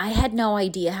 honestly, I had no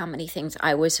idea how many things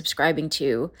I was subscribing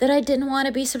to that I didn't want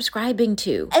to be subscribing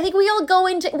to. I think we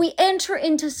enter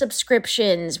into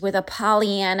subscriptions with a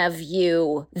Pollyanna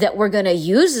view that we're going to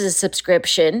use as a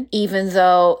subscription, even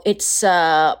though it's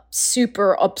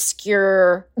super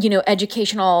obscure,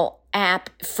 educational app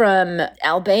from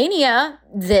Albania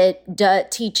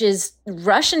that teaches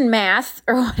Russian math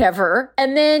or whatever.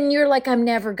 And then you're like, I'm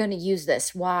never going to use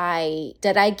this. Why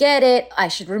did I get it? I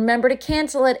should remember to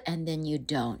cancel it. And then you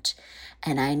don't.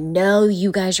 And I know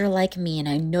you guys are like me, and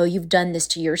I know you've done this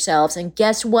to yourselves. And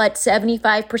guess what?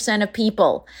 75% of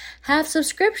people have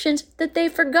subscriptions that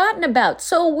they've forgotten about.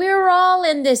 So we're all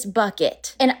in this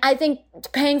bucket. And I think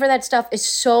paying for that stuff is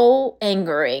so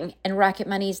angering, and Rocket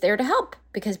Money is there to help.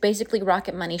 Because basically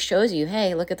Rocket Money shows you,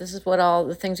 hey, look at this is what all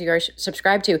the things you are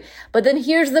subscribed to. But then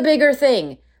here's the bigger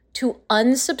thing. To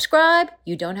unsubscribe,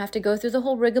 you don't have to go through the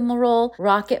whole rigmarole.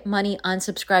 Rocket Money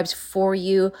unsubscribes for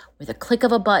you with a click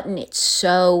of a button. It's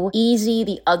so easy.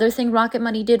 The other thing Rocket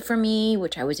Money did for me,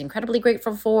 which I was incredibly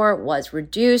grateful for, was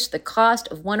reduce the cost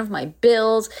of one of my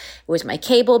bills. It was my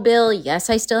cable bill. Yes,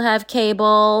 I still have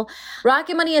cable.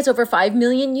 Rocket Money has over 5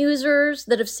 million users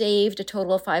that have saved a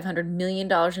total of $500 million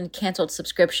in canceled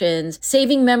subscriptions,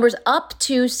 saving members up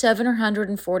to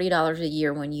 $740 a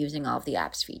year when using all of the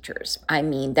app's features. I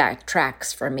mean, that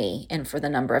tracks for me and for the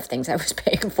number of things I was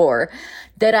paying for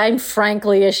that I'm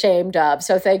frankly ashamed of.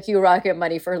 So thank you, Rocket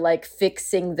Money, for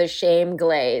fixing the shame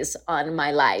glaze on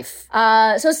my life.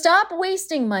 So stop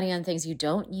wasting money on things you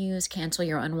don't use. Cancel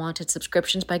your unwanted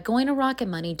subscriptions by going to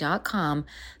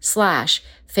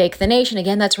rocketmoney.com/fakethenation.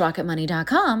 Again, that's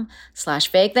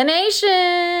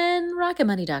rocketmoney.com/fakethenation.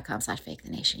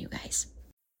 rocketmoney.com/fakethenation, you guys.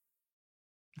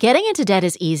 Getting into debt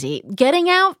is easy. Getting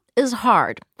out is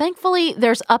hard. Thankfully,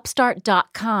 there's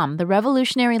Upstart.com, the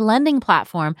revolutionary lending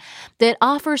platform that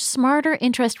offers smarter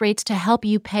interest rates to help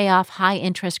you pay off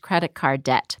high-interest credit card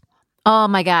debt. Oh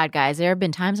my God, guys, there have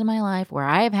been times in my life where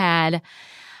I have had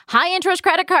high-interest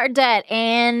credit card debt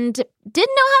and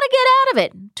didn't know how to get out of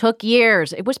it. Took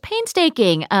years. It was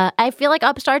painstaking. I feel like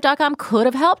Upstart.com could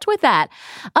have helped with that.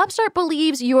 Upstart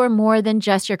believes you're more than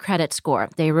just your credit score.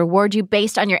 They reward you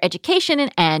based on your education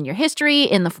and your history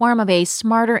in the form of a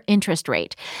smarter interest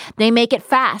rate. They make it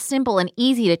fast, simple, and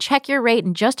easy to check your rate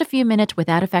in just a few minutes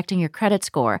without affecting your credit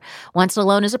score. Once the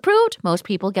loan is approved, most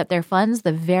people get their funds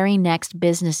the very next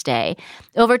business day.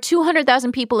 Over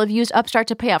 200,000 people have used Upstart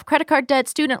to pay off credit card debt,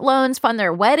 student loans, fund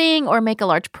their wedding, or make a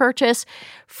large purchase.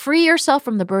 Free yourself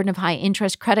from the burden of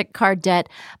high-interest credit card debt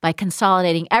by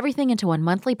consolidating everything into one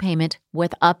monthly payment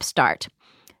with Upstart.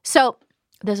 So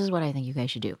this is what I think you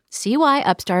guys should do. See why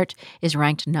Upstart is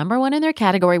ranked number one in their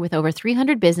category with over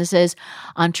 300 businesses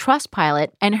on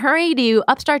Trustpilot, and hurry to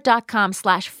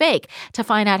upstart.com/fake to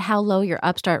find out how low your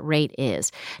Upstart rate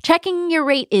is. Checking your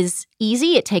rate is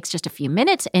easy. It takes just a few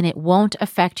minutes and it won't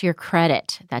affect your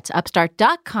credit. That's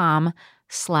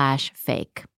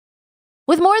upstart.com/fake.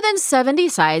 With more than 70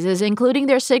 sizes, including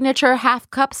their signature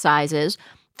half-cup sizes,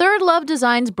 Third Love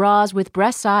designs bras with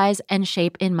breast size and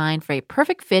shape in mind for a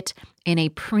perfect fit in a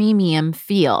premium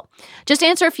feel. Just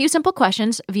answer a few simple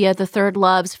questions via the Third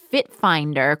Love's Fit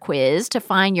Finder quiz to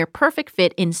find your perfect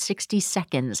fit in 60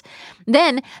 seconds.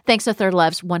 Then, thanks to Third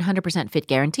Love's 100% fit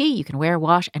guarantee, you can wear,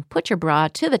 wash, and put your bra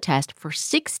to the test for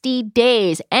 60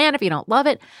 days. And if you don't love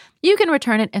it, you can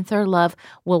return it and Third Love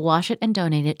will wash it and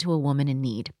donate it to a woman in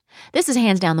need. This is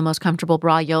hands down the most comfortable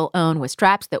bra you'll own, with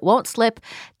straps that won't slip,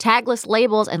 tagless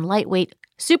labels, and lightweight,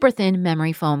 super thin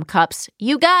memory foam cups.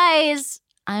 You guys,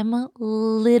 I'm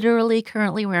literally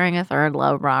currently wearing a Third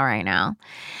Love bra right now.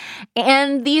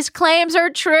 And these claims are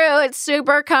true. It's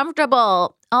super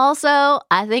comfortable. Also,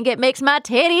 I think it makes my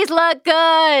titties look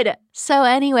good. So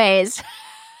anyways,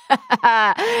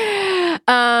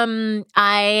 I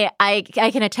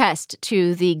can attest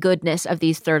to the goodness of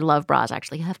these Third Love bras.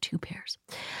 Actually, I have 2 pairs.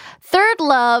 Third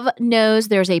Love knows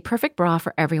there's a perfect bra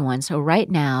for everyone. So right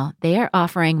now, they are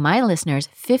offering my listeners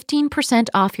 15%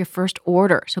 off your first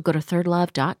order. So go to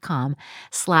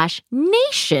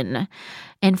thirdlove.com/nation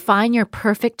and find your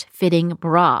perfect fitting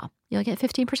bra. You'll get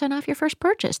 15% off your first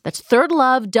purchase. That's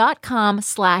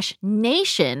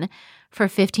thirdlove.com/nation for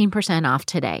 15% off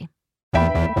today.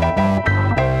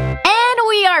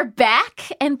 We are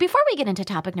back. And before we get into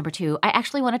topic number 2, I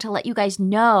actually wanted to let you guys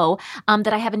know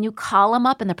that I have a new column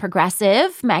up in the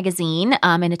Progressive magazine,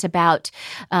 and it's about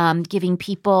giving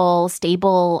people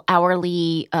stable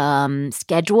hourly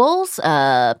schedules,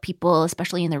 people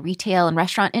especially in the retail and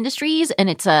restaurant industries. And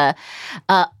it's a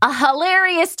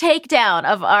hilarious takedown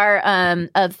of our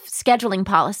of scheduling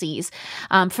policies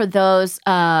for those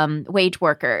wage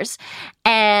workers.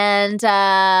 And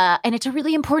it's a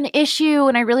really important issue,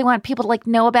 and I really want people to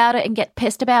know about it and get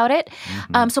pissed about it.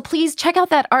 Mm-hmm. So please check out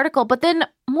that article. But then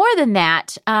more than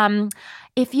that, the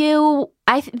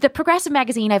Progressive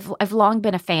magazine, I've long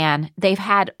been a fan. They've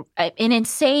had an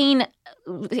insane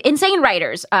insane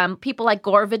writers, people like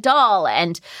Gore Vidal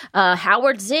and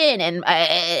Howard Zinn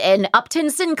and Upton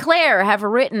Sinclair have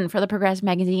written for the Progressive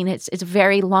magazine. It's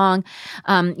very long.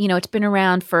 It's been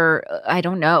around for I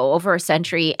don't know, over a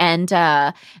century, and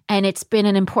it's been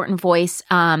an important voice.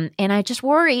 And I just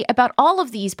worry about all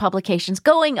of these publications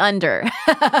going under.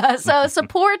 So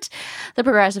support the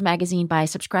Progressive magazine by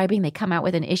subscribing. They come out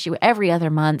with an issue every other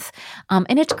month,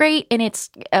 and it's great, and it's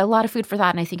a lot of food for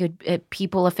thought. And I think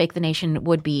people of Fake the Nation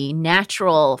would be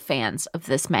natural fans of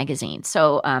this magazine.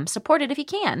 So support it if you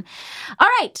can. All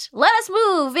right, let us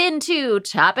move into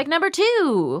topic number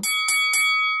 2.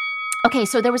 Okay,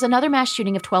 so there was another mass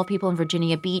shooting of 12 people in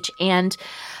Virginia Beach, and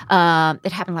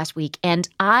it happened last week. And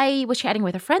I was chatting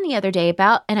with a friend the other day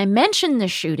and I mentioned the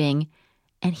shooting,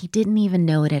 and he didn't even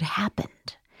know it had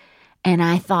happened. And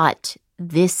I thought,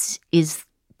 this is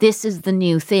the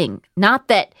new thing. Not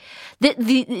that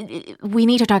we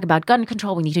need to talk about gun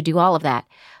control. We need to do all of that.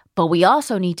 But we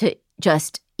also need to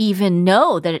just even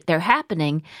know that they're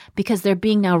happening because they're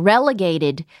being now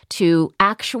relegated to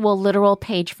actual literal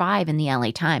page 5 in the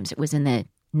LA Times. It was in the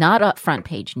not up front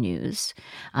page news.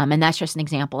 And that's just an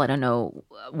example. I don't know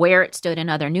where it stood in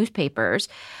other newspapers.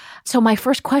 So my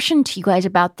first question to you guys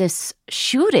about this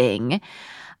shooting,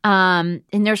 and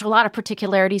there's a lot of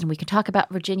particularities, and we can talk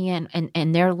about Virginia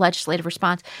and their legislative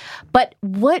response. But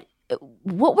what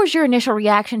was your initial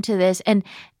reaction to this? And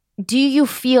do you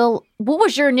feel, what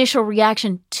was your initial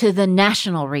reaction to the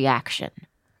national reaction?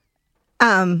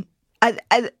 I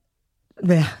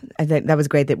think that was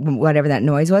great that whatever that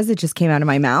noise was, it just came out of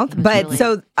my mouth. But really?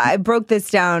 So I broke this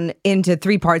down into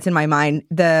 3 parts in my mind.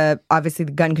 Obviously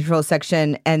the gun control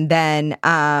section, and then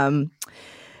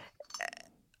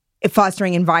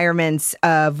fostering environments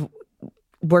of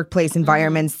workplace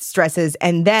environments, stresses,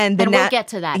 and then we'll get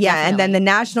to that. Yeah, definitely. And then the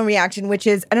national reaction, which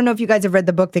is, I don't know if you guys have read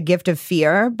the book The Gift of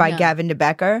Fear by Gavin de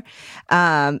Becker.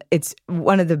 It's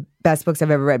one of the best books I've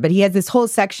ever read, but he has this whole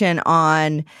section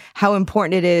on how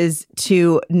important it is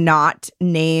to not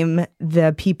name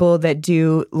the people that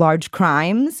do large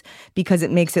crimes because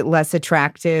it makes it less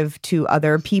attractive to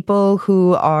other people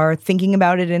who are thinking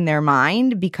about it in their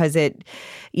mind, because it,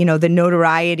 the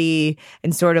notoriety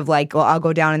and sort of like, well, I'll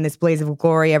go down in this blaze of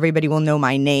glory, everybody will know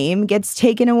my name, gets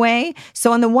taken away.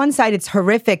 So on the one side, it's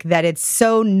horrific that it's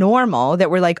so normal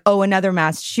that we're like, oh, another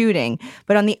mass shooting.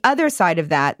 But on the other side of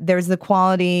that, there's the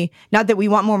quality, not that we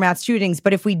want more mass shootings,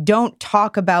 but if we don't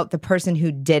talk about the person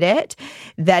who did it,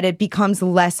 that it becomes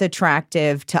less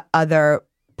attractive to other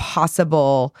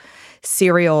possible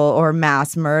serial or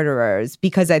mass murderers,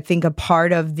 because I think a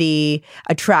part of the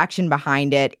attraction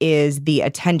behind it is the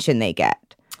attention they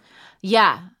get.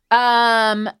 Yeah.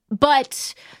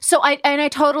 But so I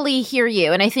totally hear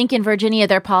you. And I think in Virginia,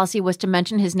 their policy was to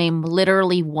mention his name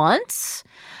literally once.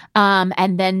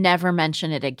 And then never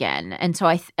mention it again. And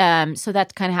so so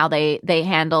that's kind of how they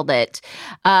handled it,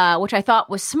 which I thought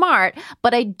was smart.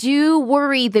 But I do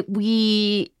worry that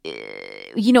we've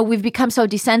become so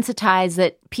desensitized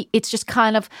that it's just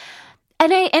kind of,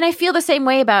 and I feel the same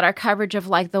way about our coverage of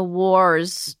like the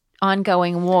wars,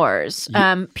 ongoing wars.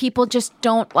 People just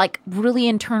don't like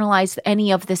really internalize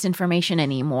any of this information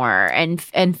anymore and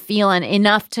feel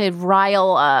enough to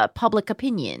rile public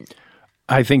opinion.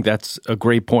 I think that's a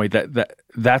great point.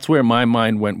 That's where my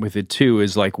mind went with it too,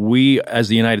 is like we as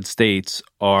the United States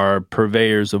are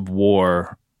purveyors of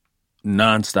war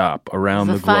nonstop around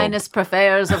the globe. The finest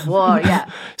purveyors of war, yeah.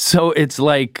 So it's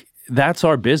like that's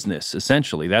our business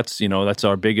essentially. That's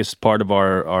our biggest part of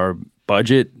our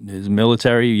budget is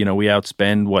military. We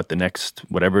outspend the next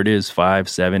whatever it is, 5,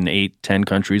 7, 8, 10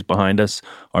 countries behind us.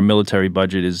 Our military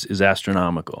budget is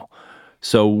astronomical.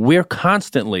 So we're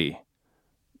constantly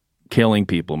killing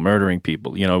people, murdering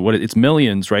people. It's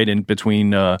millions, right, in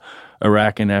between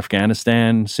Iraq and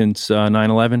Afghanistan since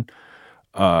 9/11.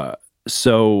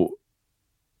 So,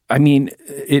 I mean,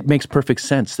 it makes perfect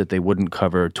sense that they wouldn't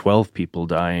cover 12 people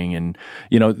dying. And,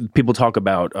 people talk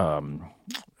about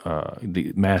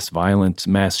the mass violence,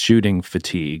 mass shooting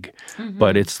fatigue,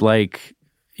 but it's like,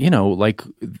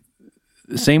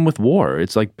 same with war.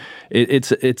 It's like,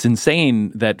 it's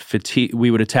insane that we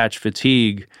would attach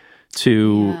fatigue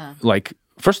to like,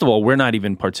 first of all, we're not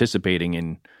even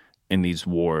participating in these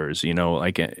wars,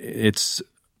 like it's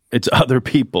other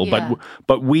people,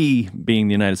 but we, being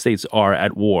the United States, are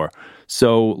at war.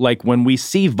 So like when we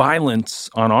see violence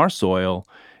on our soil,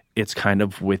 it's kind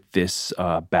of with this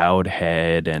bowed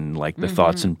head and like the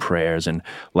thoughts and prayers, and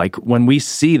like when we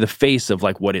see the face of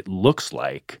like what it looks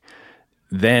like,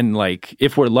 then like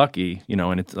if we're lucky,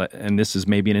 and this is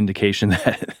maybe an indication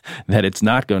that it's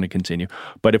not going to continue,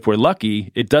 but if we're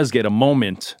lucky, it does get a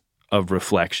moment of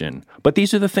reflection. But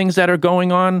these are the things that are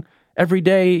going on every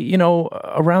day,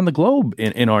 around the globe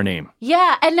in our name.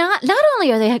 Yeah, and not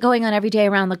only are they going on every day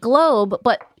around the globe,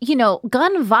 but,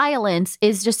 gun violence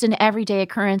is just an everyday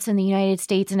occurrence in the United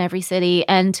States in every city,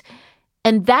 and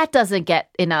that doesn't get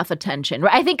enough attention.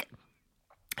 I think,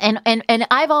 and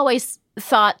I've always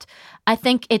thought, I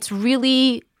think it's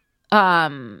really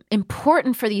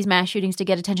important for these mass shootings to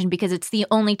get attention because it's the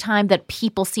only time that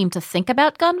people seem to think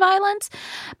about gun violence,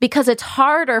 because it's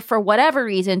harder for whatever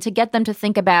reason to get them to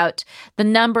think about the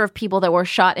number of people that were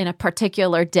shot in a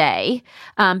particular day,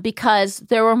 because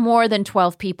there were more than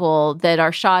 12 people that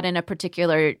are shot in a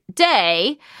particular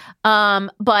day.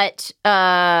 But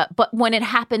when it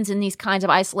happens in these kinds of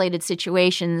isolated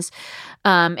situations,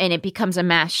 and it becomes a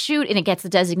mass shoot and it gets the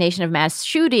designation of mass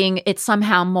shooting, it's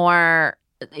somehow more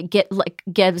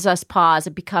gives us pause.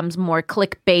 It becomes more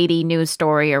clickbaity news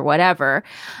story or whatever.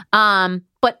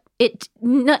 But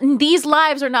these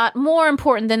lives are not more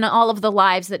important than all of the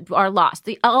lives that are lost.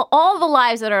 All the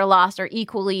lives that are lost are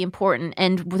equally important,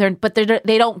 but they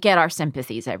don't get our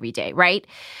sympathies every day, right?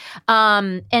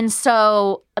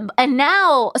 So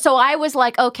I was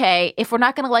like, okay, if we're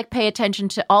not going to pay attention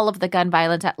to all of the gun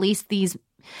violence, at least these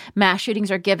mass shootings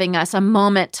are giving us a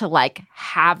moment to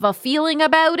have a feeling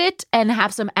about it and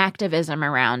have some activism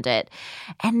around it.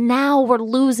 And now we're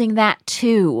losing that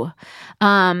too.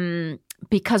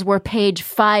 Because we're page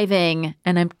 5ing,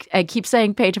 and I keep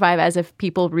saying page 5 as if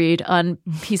people read on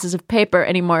pieces of paper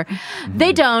anymore. Mm-hmm.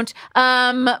 They don't.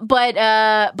 But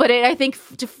I think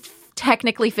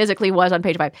technically, physically was on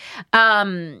page 5.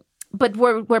 But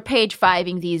we're page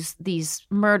 5ing these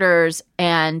murders,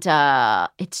 and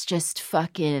it's just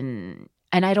fucking.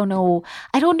 And I don't know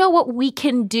what we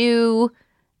can do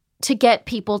to get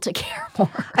people to care more.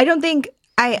 I don't think.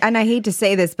 I hate to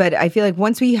say this, but I feel like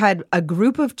once we had a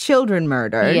group of children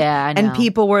murdered, and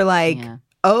people were like,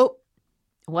 "Oh,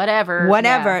 whatever."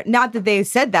 Yeah. Not that they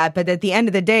said that, but at the end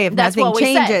of the day, if nothing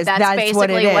changes, that's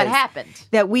what it is. What happened.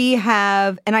 That we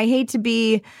have, and I hate to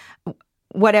be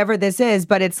whatever this is,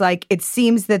 but it's it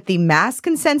seems that the mass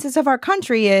consensus of our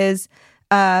country is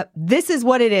this is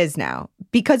what it is now.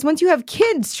 Because once you have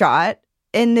kids shot,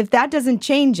 and if that doesn't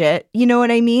change it, you know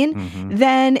what I mean? Mm-hmm.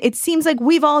 Then it seems like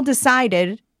we've all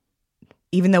decided,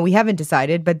 even though we haven't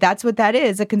decided, but that's what that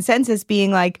is, a consensus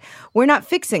being we're not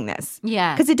fixing this.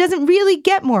 Yeah. Because it doesn't really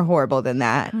get more horrible than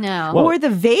that. No. Or the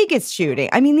Vegas shooting.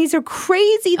 I mean, these are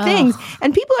crazy things.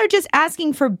 And people are just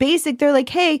asking for basic, they're like,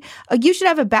 hey, you should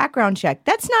have a background check.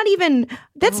 That's not even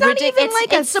it's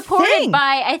supported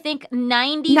by, I think,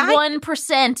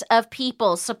 91% of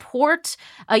people support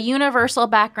a universal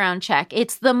background check.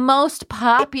 It's the most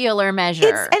popular measure.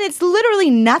 And it's literally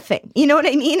nothing. You know what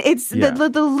I mean? It's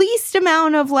the least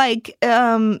amount of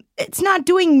it's not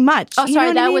doing much. Oh, you sorry,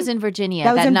 know that I mean? was in Virginia.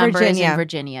 That number Virginia. Is in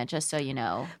Virginia, just so you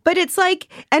know. But it's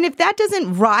and if that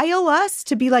doesn't rile us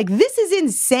to be this is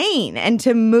insane, and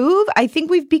to move, I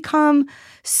think we've become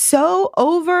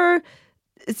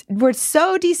we're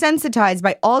so desensitized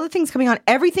by all the things coming on,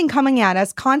 everything coming at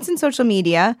us, constant social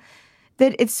media,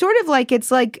 that it's sort of I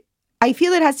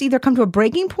feel it has to either come to a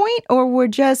breaking point or we're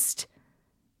just...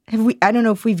 I don't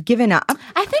know if we've given up.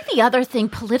 I think the other thing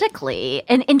politically,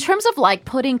 and in terms of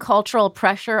putting cultural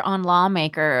pressure on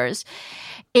lawmakers,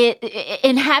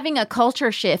 in having a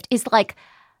culture shift is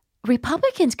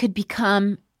Republicans could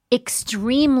become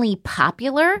extremely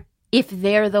popular if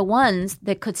they're the ones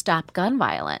that could stop gun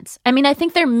violence. I mean, I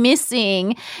think they're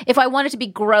missing, if I wanted to be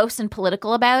gross and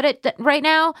political about it right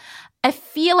now, I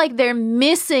feel like they're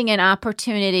missing an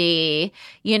opportunity,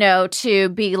 to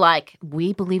be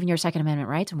we believe in your Second Amendment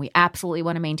rights and we absolutely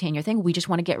want to maintain your thing. We just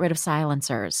want to get rid of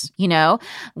silencers,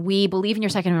 We believe in your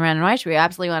Second Amendment rights. We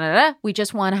absolutely want to, we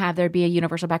just want to have there be a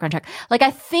universal background check. I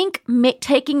think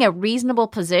taking a reasonable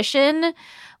position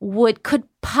could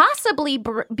possibly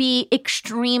be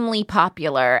extremely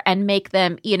popular and make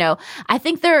them, I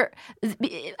think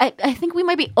I think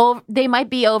they might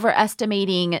be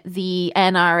overestimating the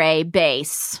NRA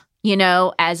base,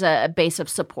 as a base of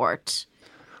support.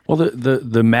 Well,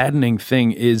 the maddening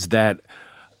thing is that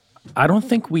I don't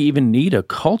think we even need a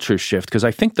culture shift, because I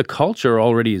think the culture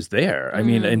already is there. I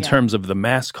mean, in terms of the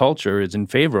mass culture is in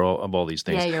favor of all these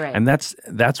things. Yeah, you're right. And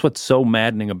that's what's so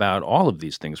maddening about all of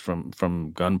these things,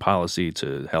 from gun policy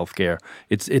to healthcare.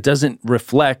 It doesn't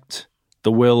reflect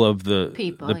the will of the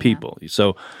people.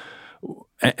 So,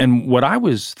 and what I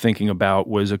was thinking about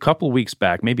was a couple of weeks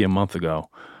back, maybe a month ago,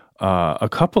 a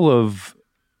couple of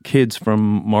kids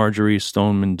from Marjorie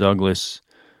Stoneman Douglas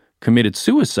committed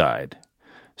suicide.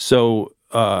 So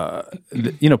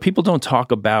people don't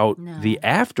talk about the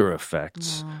after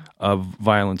effects of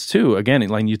violence too. Again,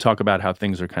 like you talk about how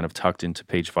things are kind of tucked into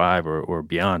page 5 or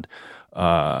beyond.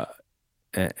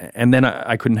 And then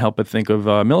I couldn't help but think of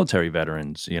military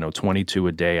veterans, 22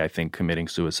 a day, I think, committing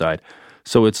suicide.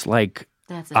 So it's like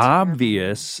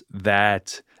obvious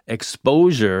that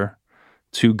exposure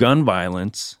to gun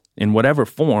violence in whatever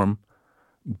form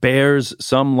bears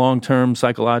some long-term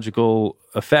psychological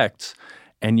effects,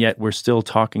 and yet we're still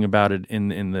talking about it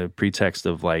in the pretext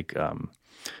of like,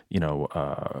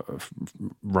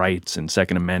 rights and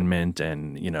Second Amendment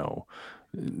and,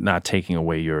 not taking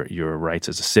away your rights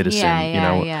as a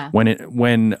citizen,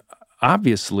 when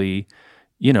obviously,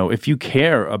 if you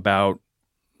care about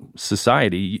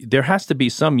society, there has to be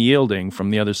some yielding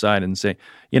from the other side and say,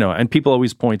 and people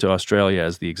always point to Australia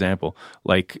as the example,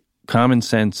 like common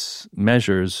sense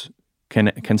measures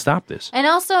can stop this. And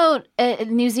also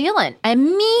New Zealand,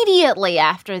 immediately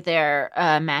after their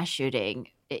mass shooting,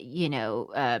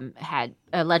 had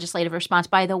a legislative response.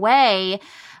 By the way,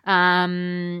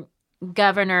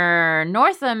 Governor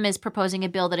Northam is proposing a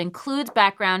bill that includes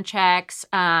background checks.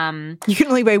 You can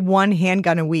only buy one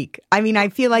handgun a week. I mean, I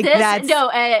feel like is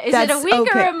it a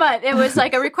week or a month? It was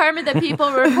like a requirement that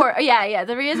people report. Yeah.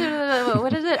 The reason,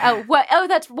 what is it?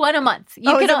 That's one a month. Is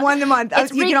it one a month?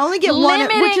 You can only get one,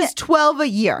 which is 12 a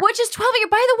year. Which is 12 a year.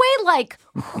 By the way, like,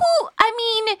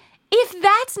 if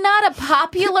that's not a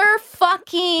popular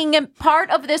fucking part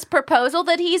of this proposal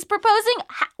that he's proposing,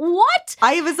 what?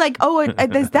 I was like,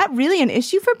 is that really an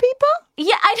issue for people?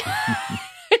 Yeah,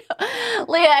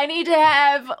 Leah, I need to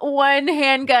have one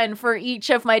handgun for each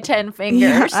of my 10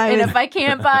 fingers. And if I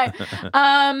can't buy...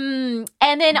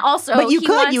 and then also... But you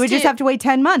would just have to wait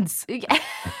 10 months.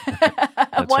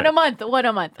 One a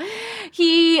month.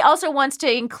 He also wants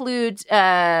to include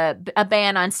a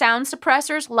ban on sound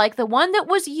suppressors like the one that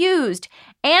was used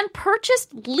and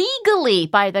purchased legally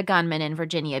by the gunman in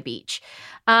Virginia Beach.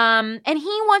 And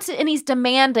he's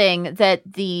demanding that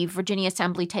the Virginia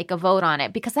Assembly take a vote on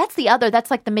it because that's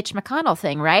like the Mitch McConnell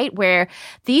thing, right? Where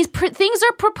these things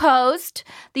are proposed,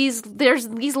 there's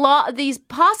these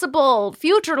possible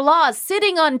future laws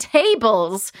sitting on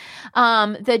tables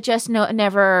that just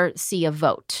never see a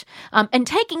vote. And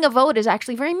taking a vote is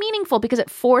actually very meaningful because it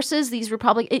forces these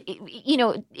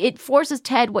it forces,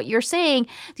 Ted, what you're saying,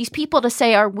 these people to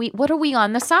say, what are we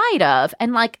on the side of?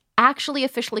 And like, actually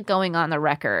officially going on the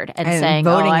record and saying,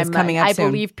 voting is coming up I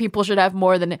soon. believe people should have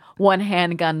more than one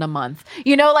handgun a month.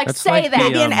 That's say like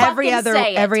that. Maybe every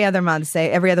other month,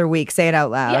 every other week, say it out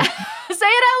loud. Yeah. Say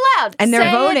it out loud. And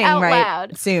they're voting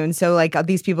loud. soon. So like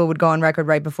these people would go on record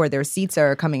right before their seats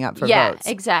are coming up for votes. Yeah,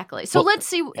 exactly. So let's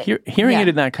see. Hearing it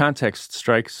in that context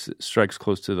strikes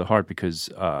close to the heart because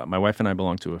my wife and I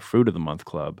belong to a Fruit of the Month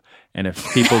club. And if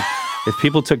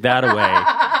people took that away,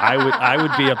 I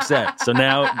would be upset. So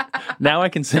now I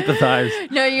can sympathize.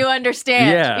 No, you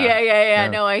understand. Yeah.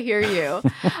 No, I hear you.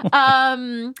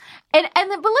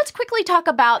 But let's quickly talk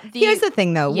about Here's the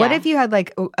thing, though. Yeah. What if you had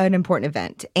like an important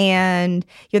event and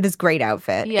you had this great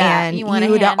outfit and you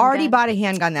had already bought a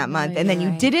handgun that month and then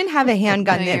you didn't have a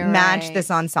handgun that matched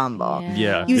this ensemble?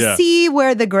 Yeah. You see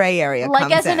where the gray area comes in.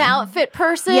 Like as an outfit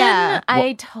person? Yeah.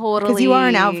 I totally... Because you are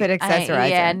an outfit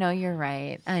accessorizing. No, you're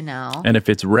right. I know. And if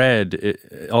it's red,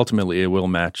 ultimately it will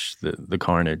match the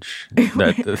carnage.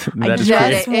 That is great.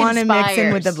 I just want to mix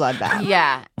in with the bloodbath.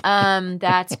 Yeah.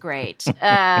 That's great.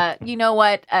 You know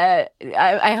what?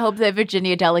 I hope that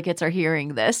Virginia delegates are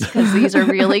hearing this because these are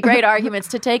really great arguments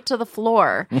to take to the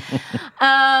floor.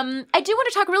 I do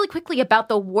want to talk really quickly about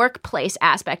the workplace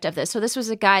aspect of this. So this was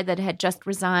a guy that had just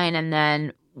resigned and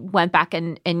then went back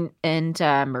and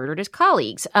murdered his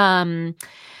colleagues.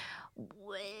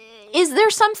 Is there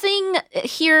something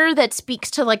here that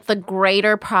speaks to like the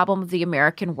greater problem of the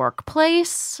American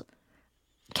workplace?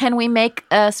 Can we make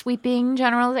a sweeping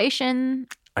generalization?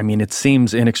 I mean, it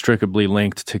seems inextricably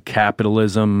linked to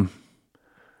capitalism,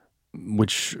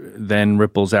 which then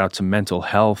ripples out to mental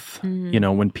health.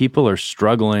 Mm-hmm. When people are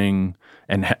struggling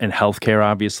and healthcare,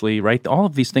 obviously, right? All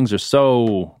of these things are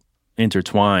so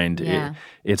intertwined. Yeah.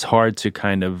 It's hard to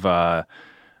kind of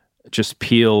just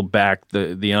peel back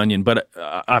the onion. But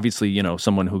obviously,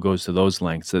 someone who goes to those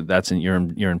lengths, you're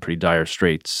in pretty dire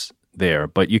straits there.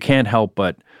 But you can't help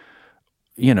but,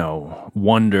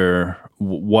 wonder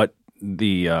what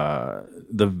the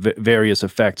various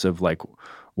effects of like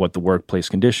what the workplace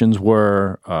conditions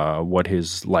were, what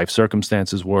his life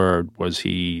circumstances were. Was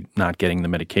he not getting the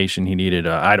medication he needed?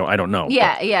 I don't know.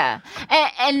 Yeah.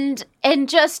 And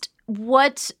just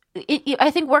what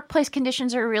I think workplace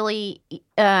conditions are really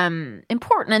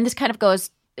important, and this kind of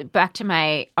goes back to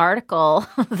my article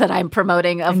that I'm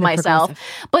promoting of myself,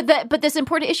 but this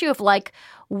important issue of like,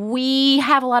 we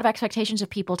have a lot of expectations of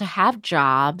people to have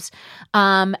jobs.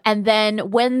 And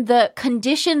then when the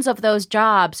conditions of those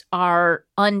jobs are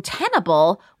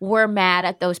untenable, we're mad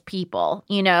at those people,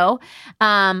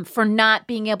 for not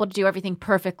being able to do everything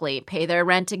perfectly, pay their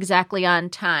rent exactly on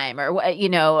time,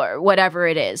 or whatever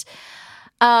it is.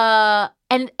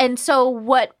 And so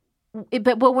what?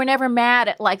 But we're never mad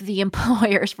at like the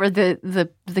employers for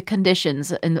the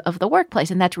conditions of the workplace,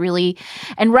 and that's really.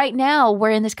 And right now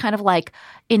we're in this kind of like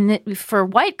for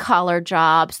white collar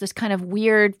jobs, this kind of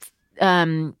weird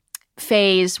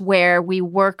phase where we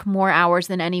work more hours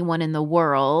than anyone in the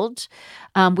world.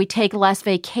 We take less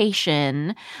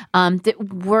vacation.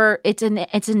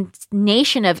 It's a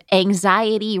nation of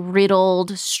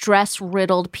anxiety-riddled,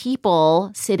 stress-riddled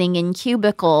people sitting in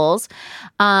cubicles,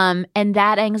 and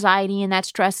that anxiety and that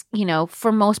stress,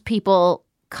 for most people,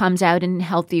 comes out in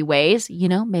healthy ways.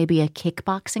 Maybe a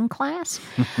kickboxing class,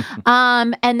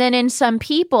 and then in some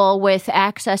people with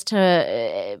access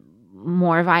to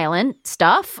more violent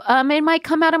stuff, it might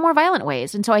come out in more violent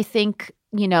ways. And so I think.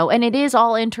 And it is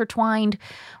all intertwined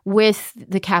with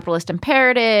the capitalist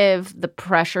imperative, the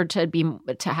pressure to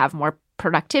have more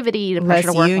productivity, the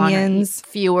pressure less to work unions,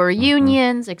 fewer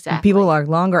unions, exactly. People are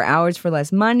longer hours for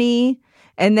less money.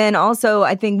 And then also,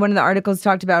 I think one of the articles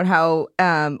talked about how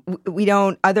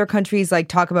other countries like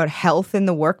talk about health in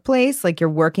the workplace, like your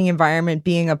working environment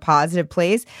being a positive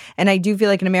place. And I do feel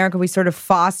like in America, we sort of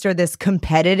foster this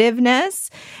competitiveness,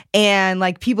 and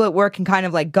like people at work can kind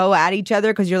of like go at each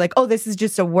other because you're like, oh, this is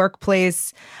just a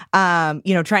workplace, trying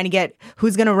to get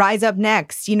who's going to rise up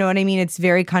next. You know what I mean? It's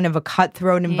very kind of a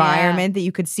cutthroat environment that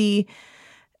you could see.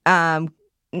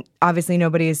 Obviously,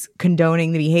 nobody is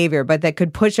condoning the behavior, but that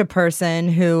could push a person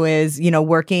who is,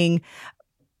 working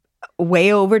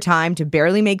way over time to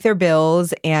barely make their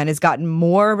bills and has gotten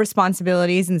more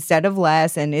responsibilities instead of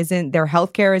less, and their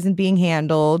healthcare isn't being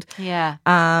handled. Yeah.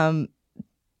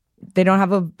 They don't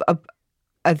have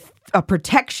a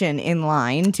protection in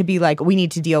line to be like, we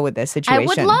need to deal with this situation. I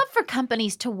would love for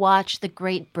companies to watch the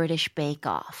Great British Bake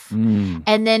Off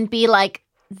and then be like,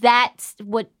 that's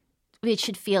what it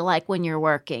should feel like when you're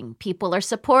working. People are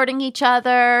supporting each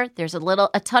other. There's a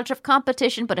touch of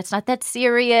competition, but it's not that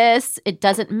serious. It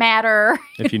doesn't matter.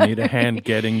 If you need a hand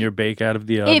getting your bake out of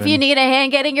the oven. If you need a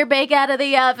hand getting your bake out of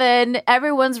the oven,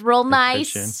 everyone's real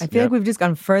nice. I feel like we've just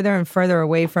gone further and further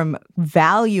away from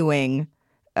valuing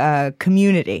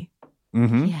community.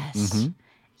 Mm-hmm. Yes. Mm-hmm.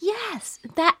 Yes.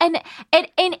 That and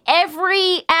in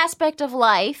every aspect of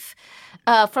life.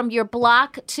 From your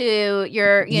block to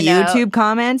your, YouTube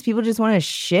comments, people just want to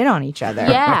shit on each other.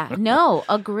 Yeah, no,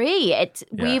 agree.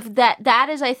 That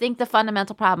is, I think, the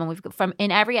fundamental problem. We've from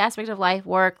in every aspect of life,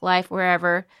 work, life,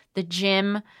 wherever, the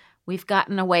gym, we've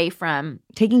gotten away from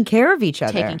taking care of each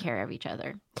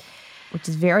other. Which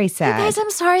is very sad. You guys,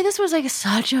 I'm sorry. This was like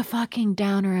such a fucking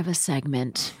downer of a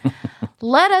segment.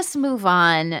 Let us move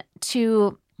on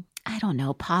to, I don't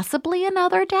know, possibly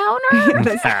another downer? There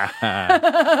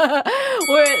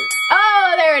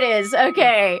it is.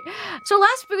 Okay. So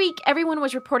last week, everyone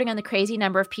was reporting on the crazy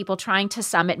number of people trying to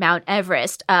summit Mount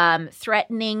Everest,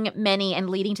 threatening many and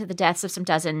leading to the deaths of some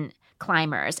dozen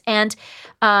climbers. And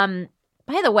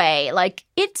by the way, like,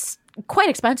 it's quite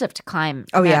expensive to climb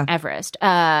Mount Everest.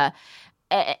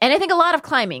 And I think a lot of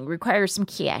climbing requires some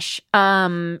cash.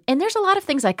 And there's a lot of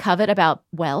things I covet about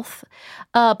wealth.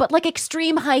 But like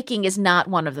extreme hiking is not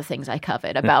one of the things I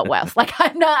covet about wealth. Like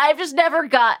I just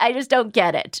don't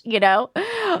get it,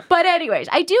 But anyways,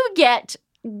 I do get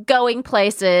going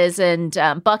places and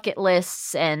bucket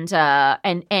lists and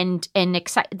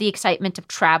the excitement of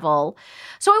travel.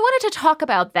 So I wanted to talk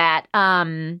about that.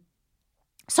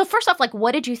 So first off, like,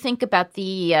 what did you think about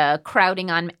the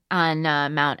crowding on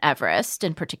Mount Everest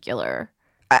in particular?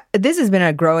 This has been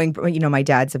a growing, my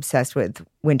dad's obsessed with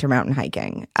winter mountain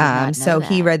hiking. So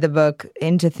he read the book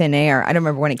Into Thin Air. I don't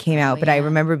remember when it came out, but I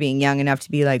remember being young enough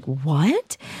to be like,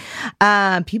 what?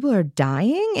 People are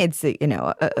dying? It's,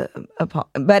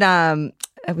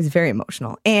 I was very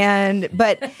emotional.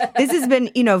 But this has been,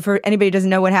 for anybody who doesn't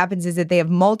know, what happens is that they have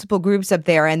multiple groups up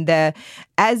there, and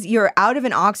as you're out of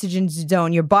an oxygen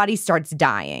zone, your body starts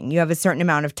dying. You have a certain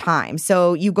amount of time.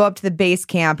 So you go up to the base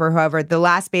camp, or however, the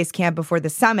last base camp before the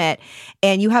summit,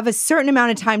 and you have a certain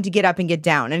amount of time to get up and get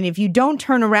down. And if you don't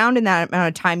turn around in that amount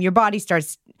of time, your body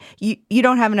starts, you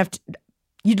don't have enough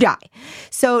you die.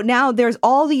 So now there's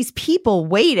all these people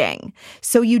waiting.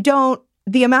 So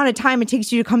the amount of time it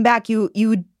takes you to come back, you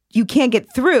can't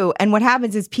get through. And what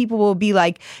happens is people will be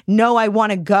like, no, I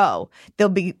want to go. They'll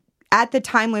be at the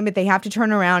time limit, they have to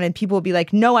turn around and people will be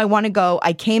like, no, I want to go.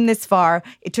 I came this far.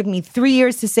 It took me 3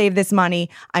 years to save this money.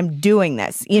 I'm doing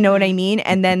this. You know what I mean?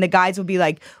 And then the guys will be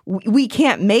like, we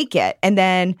can't make it. And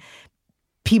then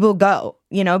people go,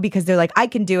 because they're like, I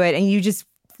can do it. And you just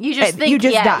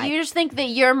die. You just think that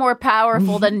you're more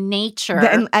powerful than nature.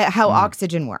 And how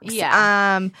oxygen works.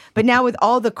 Yeah. But now with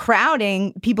all the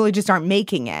crowding, people just aren't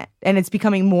making it. And it's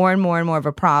becoming more and more and more of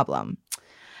a problem.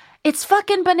 It's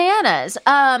fucking bananas.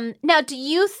 Now, do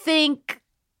you think,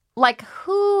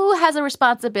 who has a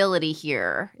responsibility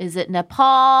here? Is it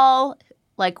Nepal?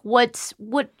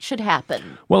 What should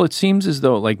happen? Well, it seems as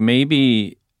though,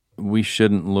 maybe we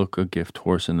shouldn't look a gift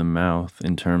horse in the mouth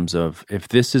in terms of if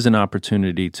this is an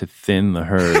opportunity to thin the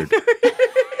herd.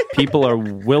 People are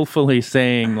willfully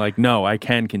saying, no, I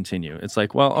can continue. It's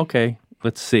well, okay,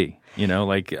 let's see.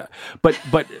 But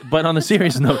on a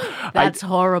serious note, that's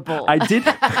horrible. I did. It's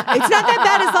not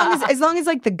that bad as long as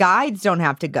the guides don't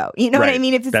have to go. You know what I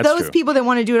mean? If it's those people that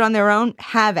want to do it on their own,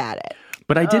 have at it.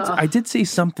 But I did see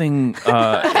something.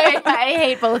 I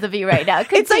hate both of you right now.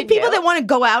 Continue. It's like people that want to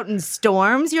go out in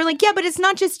storms. You're like, yeah, but it's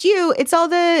not just you. It's all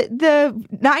the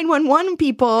 911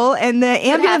 people and the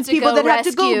ambulance people that have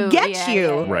to go get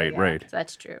you. Right.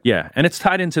 That's true. Yeah, and it's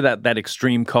tied into that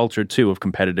extreme culture too of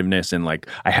competitiveness and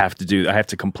I have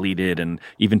to complete it, and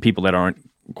even people that aren't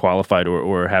qualified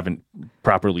or haven't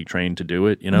properly trained to do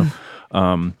it.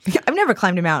 I've never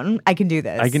climbed a mountain. I can do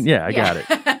this. I got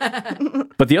it.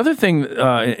 But the other thing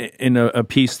in a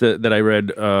piece that I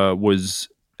read was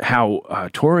how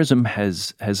tourism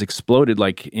has exploded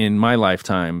in my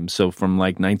lifetime. So from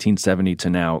 1970 to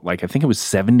now, I think it was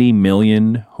 70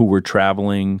 million who were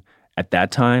traveling at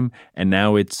that time, and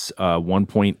now it's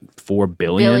 1.4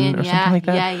 billion or something like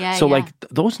that. Yeah. So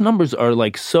those numbers are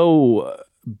so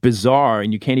bizarre,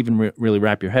 and you can't even really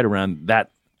wrap your head around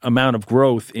that amount of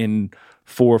growth in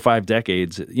 4 or 5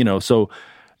 decades. So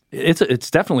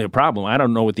it's definitely a problem. I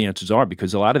don't know what the answers are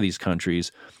because a lot of these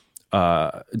countries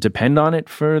depend on it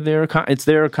for it's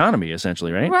their economy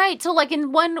essentially, right? Right. So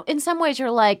in some ways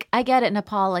you're I get it,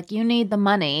 Nepal. You need the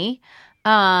money,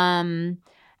 and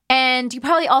you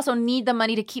probably also need the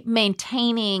money to keep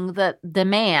maintaining the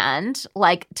demand,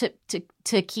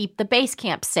 to keep the base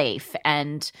camp safe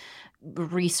and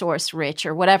resource rich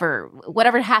or whatever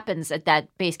happens at that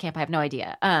base camp. I have no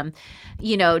idea.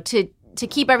 To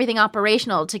keep everything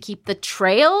operational, to keep the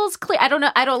trails clear. I don't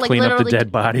know. I don't clean literally up the dead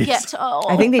bodies.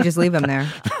 I think they just leave them there.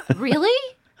 Really?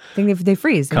 I think they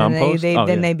freeze. Compost? And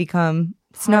then they become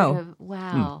snow.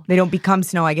 Wow. They don't become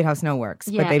snow. I get how snow works,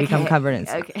 but they become covered in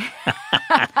snow. Okay.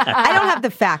 I don't have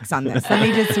the facts on this. Let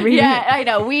me just read it. Yeah, I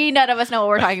know. None of us know what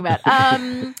we're talking about.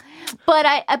 But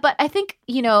I think,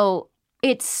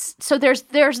 it's so there's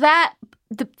that.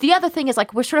 The other thing is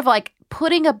we're sort of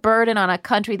putting a burden on a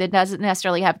country that doesn't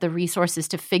necessarily have the resources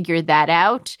to figure that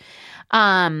out.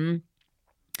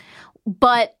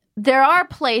 But there are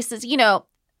places,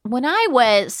 when I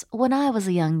was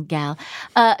a young gal,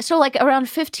 so around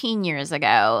 15 years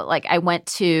ago, I went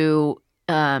to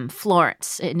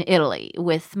Florence in Italy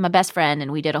with my best friend,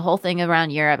 and we did a whole thing around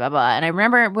Europe, blah, blah. And I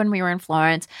remember when we were in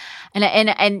Florence,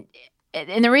 and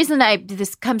the reason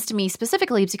this comes to me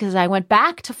specifically is because I went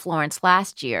back to Florence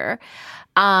last year.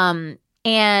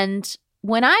 And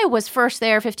when I was first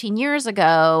there 15 years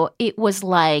ago, it was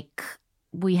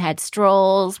we had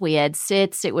strolls, we had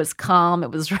sits, it was calm, it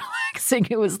was relaxing,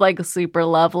 it was super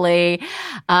lovely.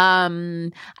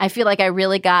 I feel I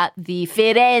really got the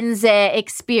Firenze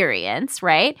experience,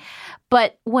 right?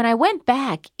 But when I went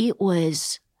back, it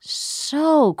was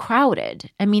so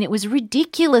crowded. I mean, it was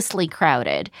ridiculously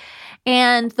crowded.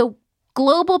 And the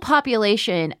global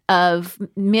population of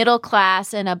middle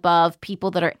class and above people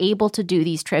that are able to do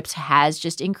these trips has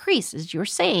just increased, as you're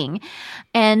saying.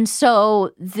 And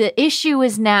so the issue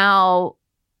is now,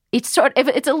 it's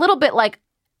a little bit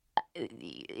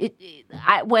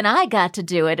when I got to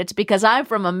do it, it's because I'm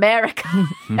from America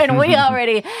and we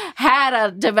already had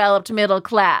a developed middle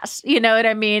class. You know what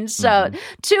I mean? So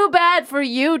too bad for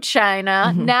you,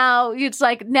 China. Now it's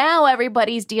now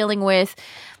everybody's dealing with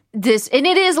this, and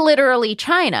it is literally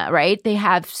China, right? They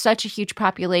have such a huge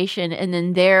population, and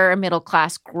then their middle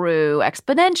class grew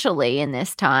exponentially in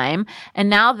this time, and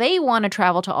now they want to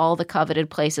travel to all the coveted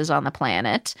places on the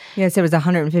planet. Yes, there was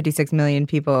 156 million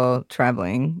people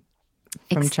traveling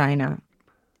from China.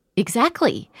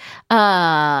 Exactly.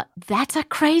 That's a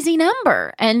crazy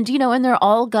number. And, and they're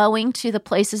all going to the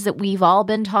places that we've all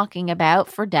been talking about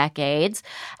for decades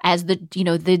as the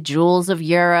jewels of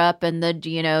Europe and the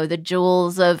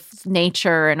jewels of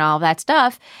nature and all that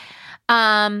stuff.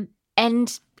 And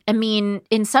I mean,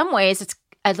 in some ways,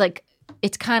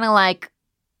 it's kind of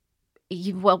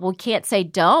well, we can't say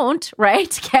don't,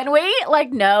 right? Can we?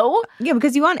 Like, no. Yeah,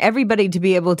 because you want everybody to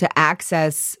be able to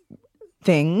access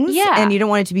things. Yeah. And you don't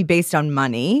want it to be based on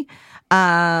money.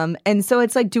 And so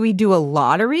it's like, do we do a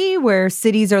lottery where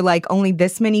cities are like only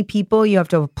this many people you have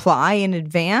to apply in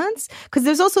advance? Because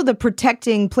there's also the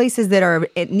protecting places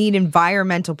that need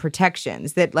environmental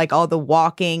protections, that like all the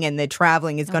walking and the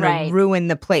traveling is going to ruin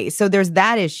the place. So there's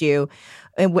that issue.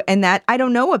 And that I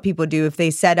don't know what people do if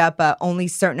they set up only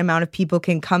certain amount of people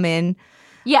can come in.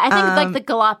 Yeah, I think like the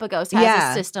Galapagos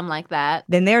has a system like that.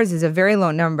 Then theirs is a very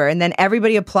low number. And then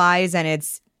everybody applies and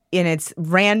it's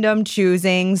random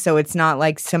choosing. So it's not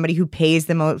like somebody who pays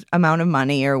the most amount of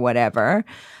money or whatever.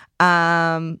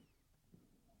 But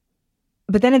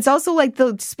then it's also like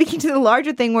speaking to the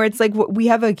larger thing where it's like we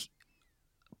have a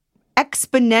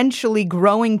exponentially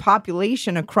growing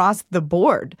population across the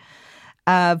board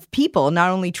of people,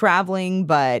 not only traveling,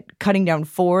 but cutting down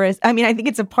forests. I mean, I think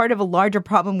it's a part of a larger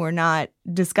problem we're not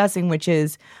discussing, which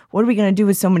is what are we going to do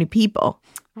with so many people?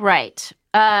 Right.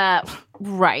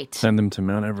 Right. Send them to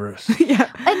Mount Everest.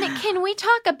 Yeah. And then can we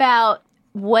talk about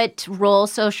what role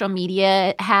social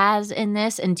media has in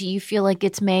this? And do you feel like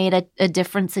it's made a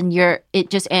difference in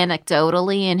it just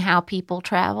anecdotally in how people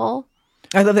travel?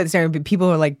 I love that stereotype.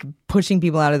 People are like pushing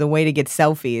people out of the way to get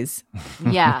selfies.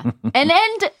 Yeah. And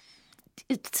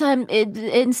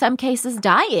in some cases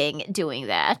dying doing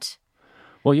that.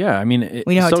 Well, yeah. I mean,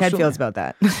 we know how Ted feels about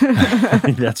that.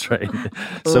 That's right.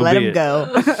 So let him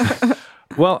go.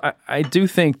 Well, I do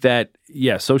think that,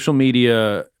 yeah, social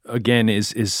media, again,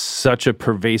 is such a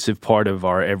pervasive part of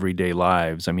our everyday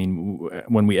lives. I mean,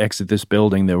 when we exit this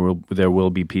building, there will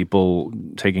be people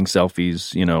taking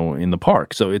selfies, in the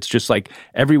park. So it's just like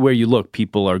everywhere you look,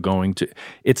 people are going to.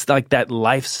 It's like that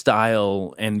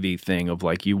lifestyle envy thing of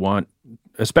like you want,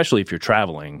 especially if you're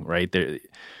traveling, right?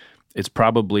 It's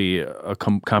probably a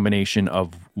combination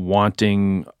of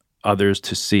wanting others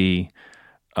to see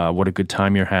what a good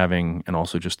time you're having, and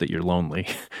also just that you're lonely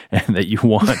and that you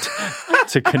want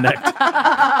to connect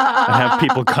and have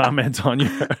people comment on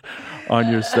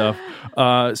your stuff.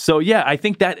 So yeah, I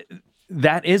think that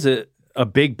is a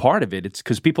big part of it. It's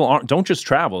because people don't just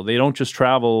travel. They don't just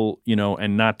travel,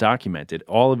 and not document it.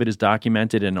 All of it is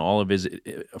documented, and all of it is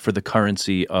for the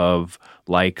currency of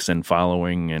likes and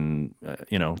following and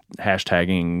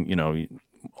hashtagging,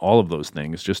 all of those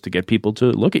things, just to get people to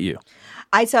look at you.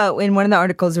 I saw in one of the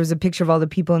articles there was a picture of all the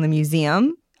people in the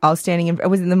museum all standing it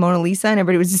was in the Mona Lisa, and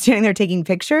everybody was just standing there taking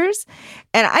pictures.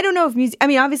 And I don't know if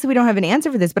obviously we don't have an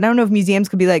answer for this, but I don't know if museums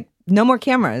could be like, no more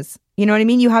cameras. You know what I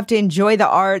mean? You have to enjoy the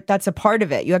art. That's a part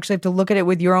of it. You actually have to look at it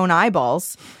with your own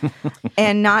eyeballs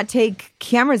and not take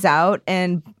cameras out.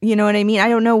 And you know what I mean? I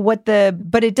don't know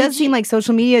but it does seem like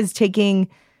social media is taking,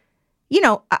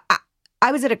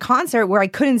 I was at a concert where I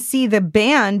couldn't see the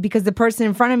band because the person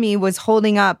in front of me was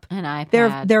holding up an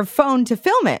iPad, their phone to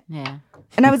film it. Yeah.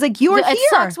 And I was like, "You are here." It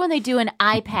sucks when they do an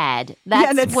iPad.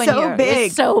 That's when so big.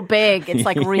 It's so big. It's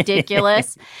like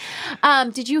ridiculous.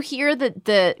 Did you hear that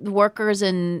the workers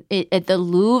at the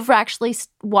Louvre actually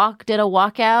did a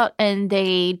walkout, and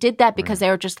they did that because they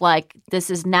were just like, this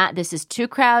is too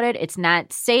crowded. It's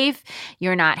not safe.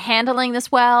 You're not handling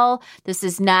this well. This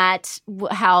is not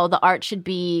how the art should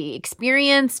be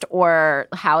experienced or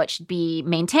how it should be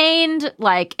maintained.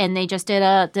 And they just did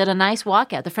a nice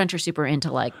walkout. The French are super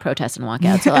into protest and walkout.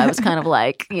 So I was kind of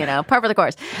like, par for the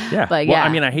course. Yeah. But well, I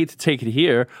mean, I hate to take it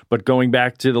here, but going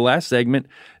back to the last segment,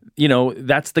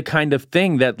 that's the kind of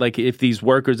thing that if these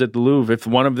workers at the Louvre, if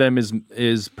one of them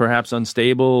is perhaps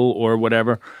unstable or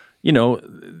whatever,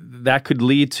 that could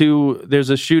lead to there's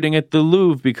a shooting at the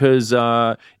Louvre because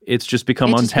it's just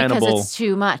become untenable. Because it's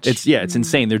too much. It's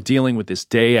insane. They're dealing with this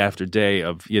day after day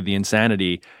of the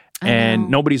insanity,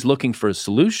 and nobody's looking for a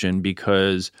solution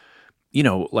because,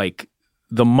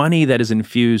 the money that is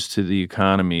infused to the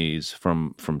economies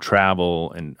from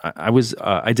travel, and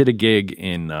I did a gig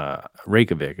in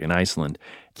Reykjavik in Iceland.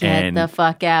 Get the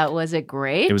fuck out! Was it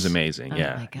great? It was amazing. Oh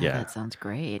yeah, my God, yeah. That sounds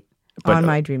great. But, on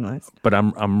my dream list. But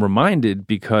I'm reminded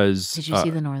because did you see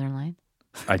the Northern Lights?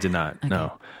 I did not. Okay.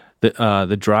 No.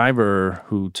 The driver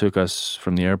who took us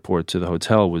from the airport to the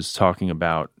hotel was talking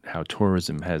about how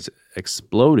tourism has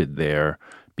exploded there,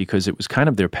 because it was kind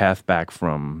of their path back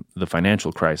from the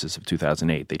financial crisis of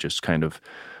 2008. They just kind of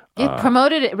it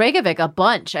promoted Reykjavik a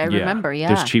bunch. I remember. Yeah,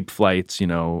 there's cheap flights,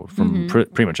 from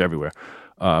pretty much everywhere.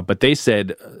 But they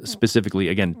said specifically,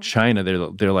 again, China.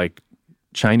 They're like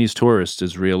Chinese tourists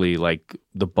is really like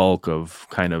the bulk of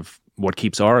kind of what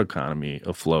keeps our economy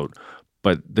afloat.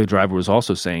 But the driver was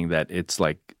also saying that it's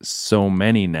like so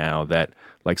many now that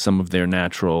like some of their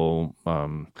natural,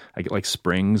 like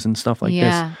springs and stuff like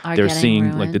Yeah, this. are They're getting seeing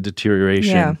like ruined. the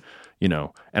deterioration, Yeah.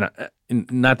 and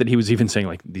not that he was even saying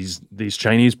like these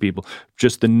Chinese people,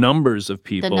 just the numbers of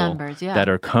people numbers, yeah. that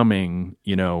are coming,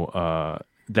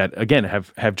 that again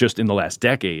have just in the last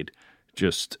decade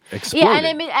just exploded. Yeah, and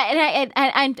I mean,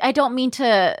 I don't mean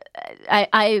to.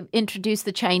 I introduced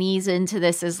the Chinese into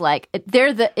this as like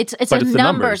they're the. It's But a it's the numbers,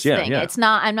 numbers yeah, thing. yeah. It's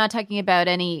not. I'm not talking about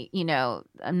any.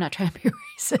 I'm not trying to be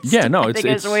racist. Yeah, no, I think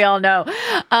as we all know.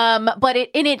 But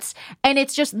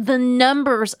it's just the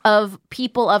numbers of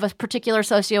people of a particular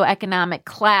socioeconomic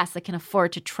class that can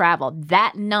afford to travel.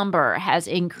 That number has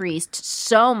increased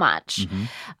so much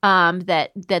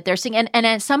that they're seeing, and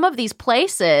in some of these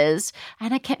places,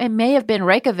 and it may have been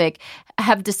Reykjavik,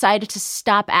 have decided to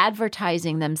stop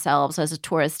advertising themselves as a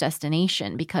tourist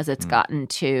destination because it's gotten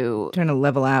too. Trying to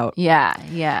level out.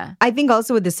 Yeah. I think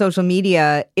also with the social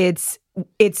media, it's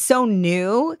so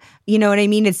new. You know what I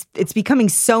mean? It's becoming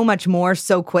so much more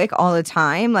so quick all the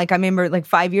time. Like I remember like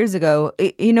 5 years ago,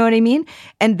 you know what I mean?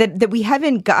 And that we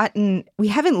haven't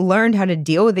learned how to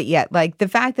deal with it yet. Like the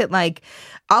fact that like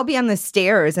I'll be on the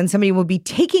stairs and somebody will be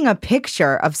taking a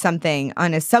picture of something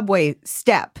on a subway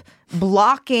step,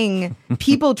 blocking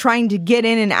people trying to get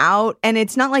in and out. And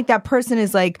it's not like that person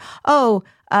is like,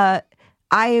 I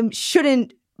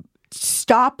shouldn't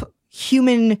stop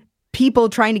human people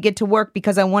trying to get to work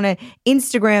because I want to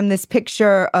Instagram this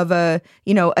picture of a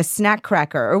snack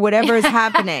cracker or whatever is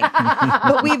happening.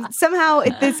 But we've somehow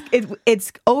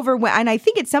it's over, and I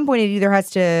think at some point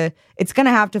it's going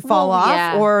to have to fall off,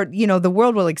 yeah. or the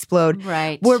world will explode.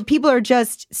 Right. Where people are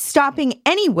just stopping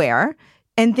anywhere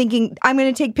and thinking, I'm going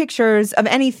to take pictures of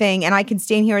anything and I can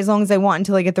stand here as long as I want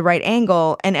until I get the right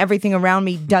angle and everything around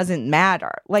me doesn't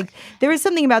matter. Like there is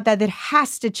something about that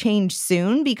has to change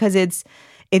soon because it's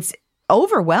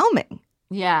overwhelming.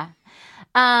 Yeah.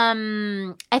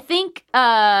 I think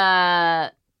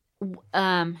I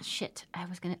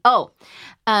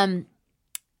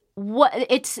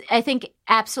think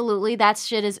absolutely that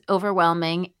shit is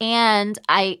overwhelming. And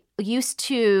I used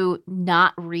to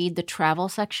not read the travel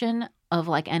section of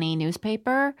like any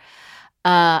newspaper.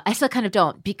 I still kind of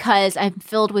don't because I'm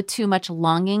filled with too much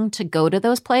longing to go to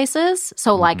those places.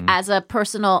 So like as a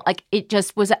personal, like it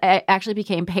just was, it actually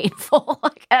became painful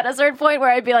like at a certain point where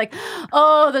I'd be like,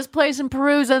 oh, this place in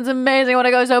Peru sounds amazing. I want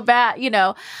to go so bad,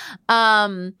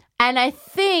 And I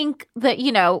think that,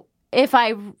 if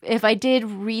I did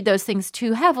read those things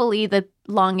too heavily, the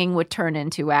longing would turn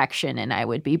into action and I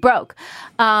would be broke.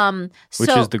 Which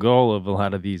is the goal of a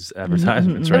lot of these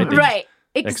advertisements, right? They right.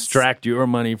 extract your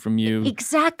money from you.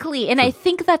 Exactly. And I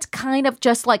think that's kind of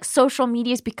just like social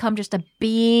media has become just a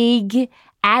big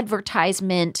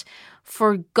advertisement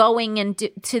for going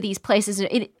to these places.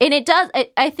 And it does,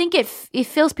 I think it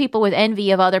fills people with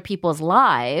envy of other people's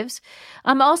lives.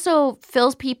 Also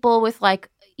fills people with like,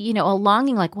 a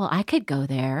longing like, well, I could go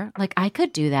there. Like I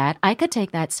could do that. I could take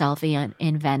that selfie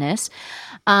in Venice.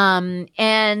 And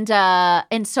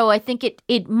so I think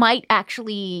it might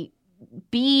actually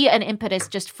be an impetus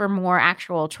just for more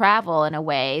actual travel in a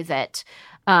way that,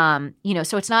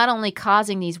 so it's not only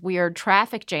causing these weird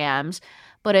traffic jams,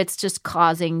 but it's just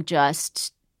causing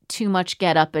just too much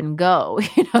get up and go.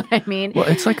 You know what I mean? Well,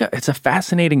 it's a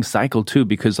fascinating cycle too,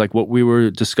 because like what we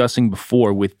were discussing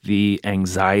before with the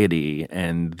anxiety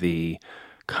and the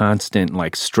constant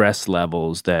like stress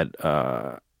levels that,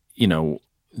 that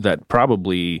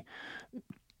probably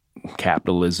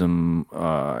capitalism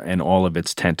and all of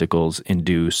its tentacles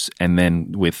induce, and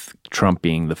then with Trump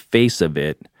being the face of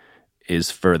it,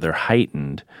 is further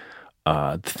heightened.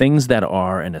 Things that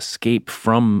are an escape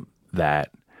from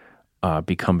that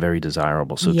become very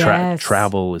desirable. So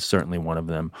travel is certainly one of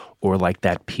them, or like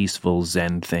that peaceful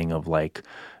Zen thing of like,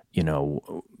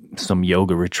 some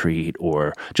yoga retreat,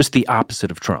 or just the opposite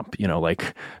of Trump,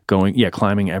 like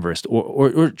climbing Everest,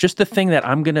 or just the thing that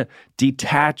I'm going to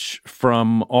detach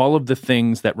from all of the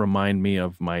things that remind me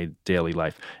of my daily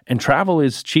life. And travel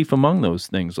is chief among those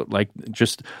things. Like,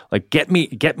 just like, get me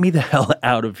the hell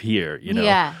out of here,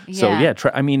 Yeah. So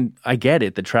I get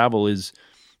it. The travel is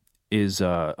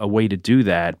a way to do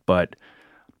that. But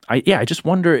I just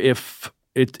wonder if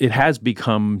it has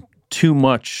become too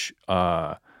much,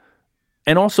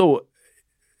 and also,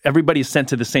 everybody's sent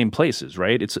to the same places,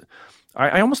 right?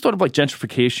 I almost thought of like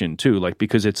gentrification too, like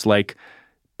because it's like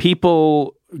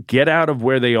people get out of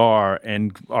where they are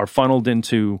and are funneled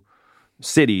into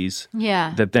cities.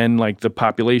 Yeah. That then like the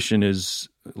population is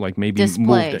like maybe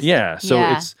Displaced. moved. Yeah. So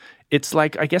Yeah. it's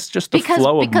like, I guess, just the because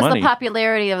flow of money. The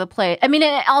popularity of the place. I mean,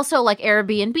 it also like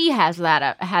Airbnb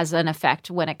has an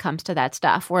effect when it comes to that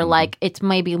stuff. Where like it's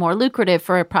maybe more lucrative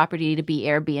for a property to be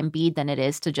Airbnb than it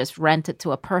is to just rent it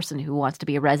to a person who wants to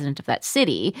be a resident of that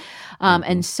city,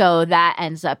 and so that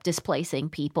ends up displacing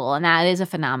people, and that is a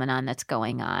phenomenon that's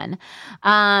going on.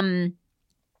 The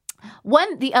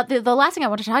last thing I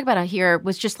want to talk about here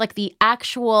was just like the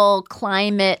actual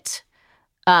climate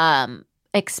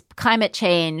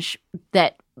change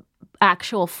that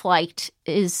actual flight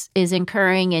is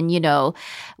incurring. And, you know,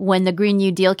 when the Green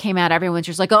New Deal came out, everyone's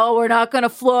just like, oh, we're not going to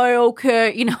fly.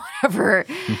 Okay. You know, whatever.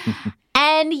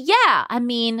 And yeah, I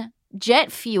mean,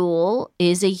 jet fuel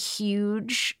is a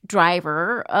huge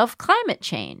driver of climate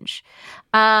change.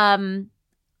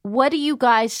 What do you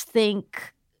guys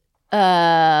think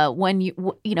when you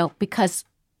know, because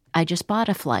I just bought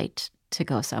a flight to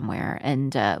go somewhere,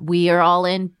 and we are all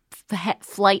in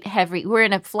flight heavy. We're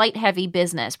in a flight heavy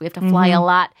business. We have to fly a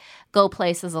lot, go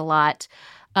places a lot.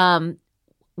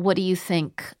 What do you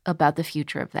think about the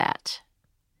future of that?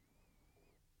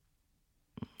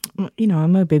 You know,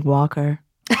 I'm a big walker.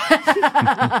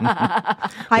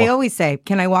 I always say,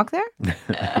 can I walk there?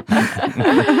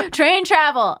 Train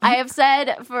travel. I have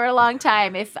said for a long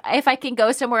time, if I can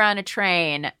go somewhere on a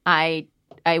train, I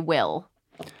will.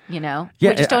 You know,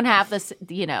 we just don't have this.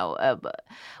 You know,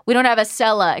 we don't have a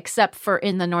Sella except for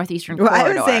in the northeastern corridor.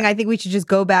 I was saying, I think we should just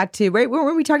go back to right.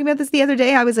 Were we talking about this the other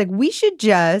day? I was like, we should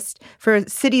just, for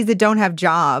cities that don't have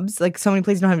jobs, like so many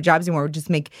places don't have jobs anymore,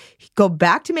 just go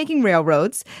back to making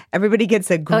railroads. Everybody gets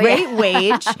a great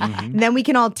wage, and then we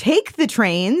can all take the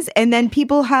trains, and then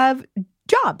people have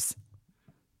jobs.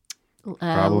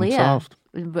 Problem Leah. solved.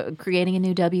 Creating a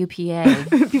new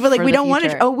WPA. People are like, we don't want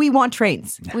it. Oh, we want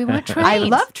trains. We want trains. I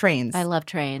love trains. I love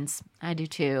trains. I do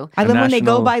too. I love when they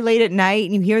go by late at night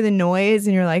and you hear the noise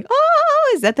and you're like,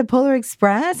 oh, is that the Polar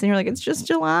Express? And you're like, it's just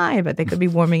July, but they could be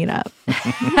warming it up.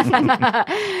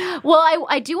 Well,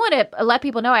 I do want to let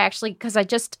people know, because I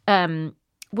just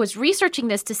was researching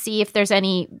this to see if there's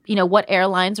any, you know, what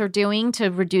airlines are doing to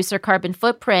reduce their carbon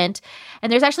footprint. And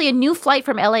there's actually a new flight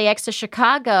from LAX to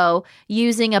Chicago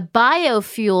using a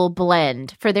biofuel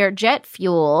blend for their jet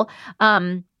fuel,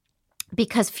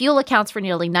 because fuel accounts for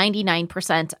nearly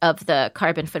 99% of the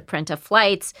carbon footprint of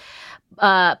flights.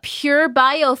 Pure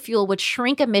biofuel would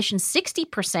shrink emissions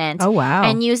 60%. Oh, wow.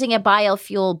 And using a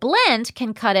biofuel blend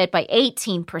can cut it by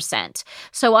 18%.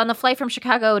 So on the flight from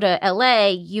Chicago to LA,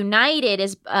 United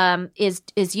is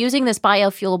using this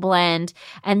biofuel blend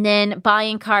and then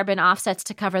buying carbon offsets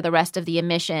to cover the rest of the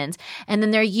emissions. And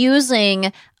then they're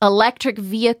using electric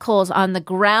vehicles on the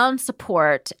ground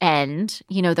support end,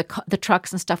 you know, the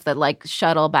trucks and stuff that like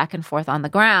shuttle back and forth on the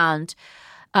ground,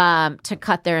 to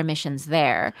cut their emissions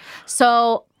there.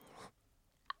 So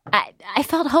I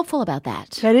felt hopeful about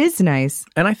that. That is nice.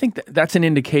 And I think that's an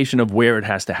indication of where it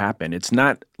has to happen. It's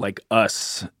not like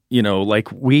us, you know, like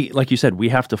you said, we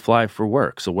have to fly for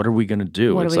work. So what are we going to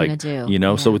do? What it's are we like, going to do? you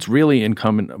know, Yeah. so it's really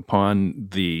incumbent upon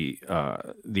the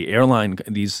airline,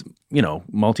 these, you know,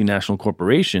 multinational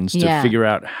corporations to figure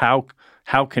out how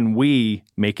can we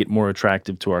make it more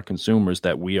attractive to our consumers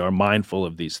that we are mindful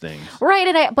of these things?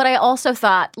 Right. But I also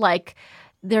thought, like,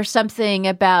 there's something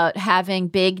about having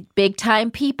big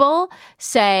time people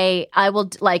say, I will,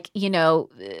 like, you know,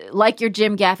 like your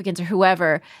Jim Gaffigans or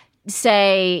whoever,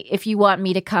 say, if you want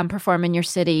me to come perform in your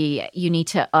city, you need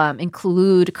to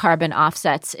include carbon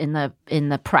offsets in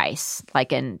the price.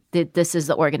 Like, and this is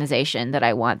the organization that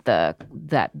I want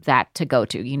that to go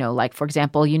to. You know, like, for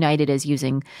example, United is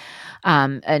using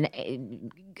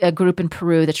a group in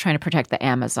Peru that's trying to protect the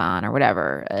Amazon or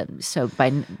whatever. So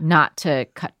by not to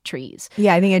cut trees.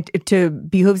 Yeah, I think it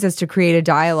behooves us to create a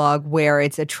dialogue where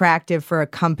it's attractive for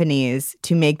companies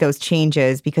to make those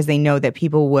changes because they know that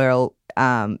people will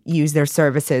use their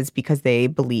services because they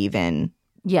believe in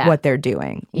what they're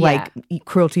doing, like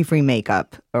cruelty-free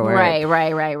makeup or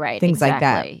right, things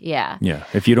exactly. like that. Yeah.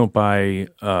 If you don't buy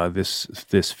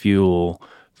this fuel,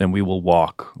 then we will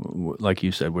walk. Like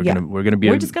you said, we're gonna be.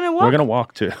 We're just gonna walk. We're gonna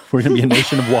walk too. We're gonna be a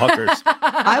nation of walkers.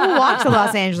 I will walk to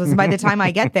Los Angeles, and by the time I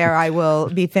get there, I will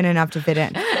be thin enough to fit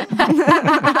in.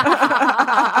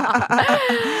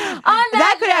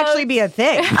 That could actually be a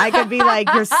thing. I could be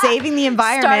like, you're saving the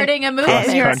environment, starting a movement,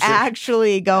 and you're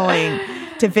actually going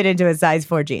to fit into a size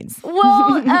 4 jeans.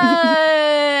 Well,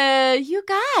 you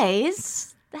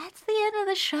guys, that's the end of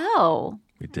the show.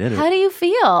 We did it. How do you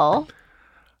feel?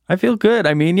 I feel good.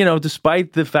 I mean, you know,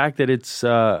 despite the fact that it's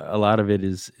a lot of it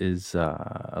is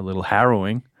a little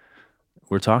harrowing,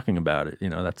 we're talking about it. You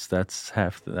know, that's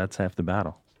half the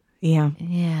battle. Yeah.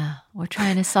 Yeah, we're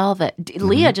trying to solve it.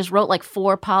 Leah just wrote like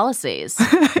 4 policies.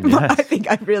 I think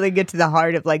I really get to the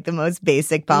heart of like the most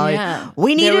basic policy. Yeah.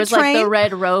 We need there a was train. like the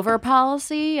Red Rover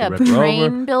policy, a Red train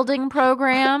Rover. building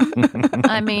program.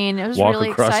 I mean, it was Walk really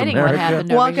across exciting America. what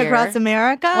happened Walk over here. across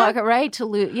America. Right, to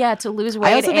lose weight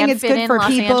I also think and it's fit good in for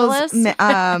Los people's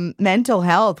Angeles. mental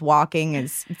health. Walking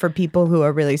is for people who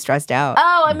are really stressed out.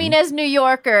 Oh, I mean, as New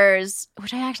Yorkers,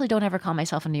 which I actually don't ever call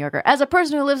myself a New Yorker, as a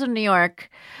person who lives in New York,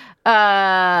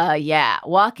 yeah,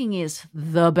 walking is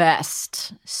the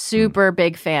best. Super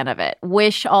big fan of it.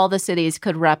 Wish all the cities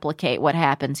could replicate what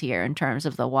happens here in terms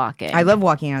of the walking. I love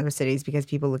walking out of cities because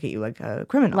people look at you like a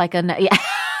criminal. like a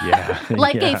Yeah.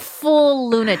 like Yeah. a full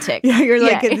lunatic. yeah, you're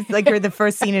like Yeah. it's like you're the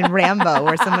first scene in Rambo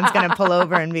where someone's gonna pull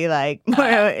over and be like,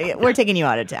 "We're taking you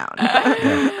out of town."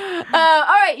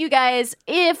 All right, you guys,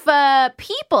 if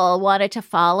people wanted to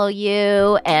follow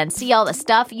you and see all the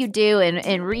stuff you do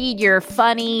and read your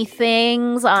funny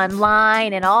things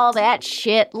online and all that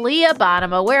shit, Leah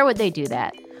Bonnema, where would they do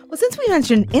that? Well, since we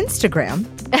mentioned Instagram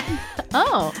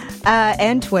Oh,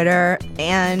 and Twitter,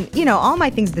 and all my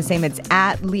things are the same. It's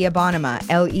at Leah Bonnema,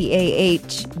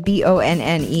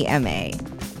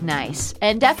 LeahBonnema. nice.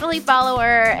 And definitely follow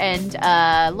her and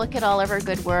look at all of her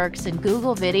good works and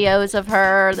Google videos of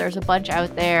her. There's a bunch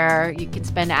out there. You can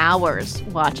spend hours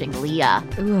watching Leah.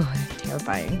 Ooh,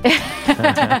 terrifying.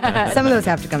 Some of those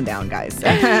have to come down, guys.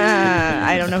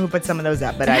 I don't know who put some of those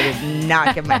up, but I did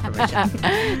not give my permission.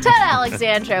 Ted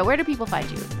Alexandro, where do people find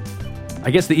you? I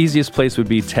guess the easiest place would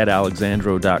be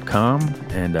tedalexandro.com,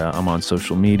 and I'm on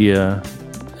social media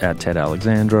at Ted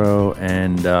Alexandro,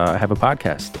 and I have a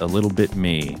podcast, A Little Bit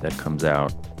Me, that comes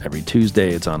out every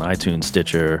Tuesday. It's on iTunes,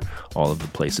 Stitcher, all of the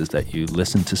places that you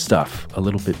listen to stuff. A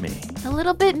Little Bit Me. A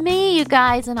little bit me, you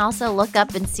guys, and also look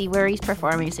up and see where he's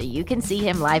performing so you can see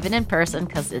him live and in person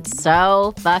because it's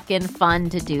so fucking fun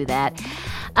to do that.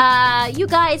 You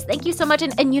guys, thank you so much,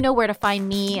 and you know where to find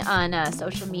me on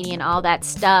social media and all that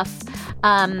stuff.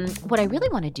 What I really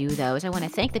want to do, though, is I want to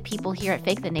thank the people here at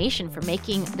Fake the Nation for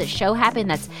making the show happen.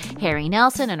 That's Harry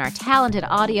Nelson and our talented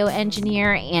audio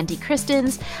engineer, Andy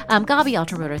Christens. Gabi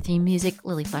Alter wrote our theme music.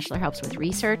 Lily Fleshler helps with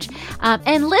research.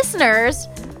 And listeners,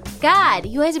 God,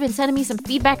 you guys have been sending me some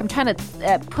feedback. I'm trying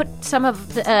to put some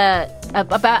of the,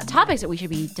 about topics that we should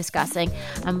be discussing.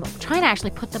 I'm trying to actually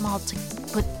put them all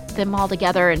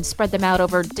together and spread them out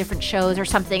over different shows or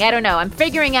something. I don't know. I'm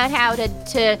figuring out how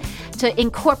to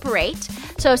incorporate.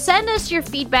 So send us your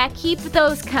feedback. Keep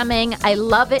those coming. I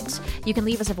love it. You can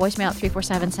leave us a voicemail at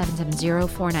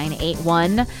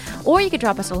 347-770-4981, or you could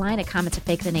drop us a line at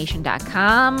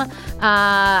comments@fakethenation.com.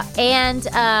 And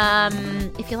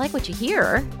if you like what you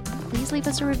hear, please leave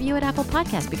us a review at Apple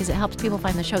Podcasts because it helps people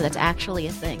find the show. That's actually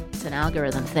a thing. It's an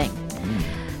algorithm thing.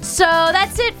 So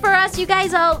that's it for us, you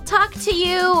guys. I'll talk to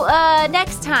you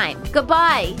next time.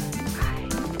 Goodbye.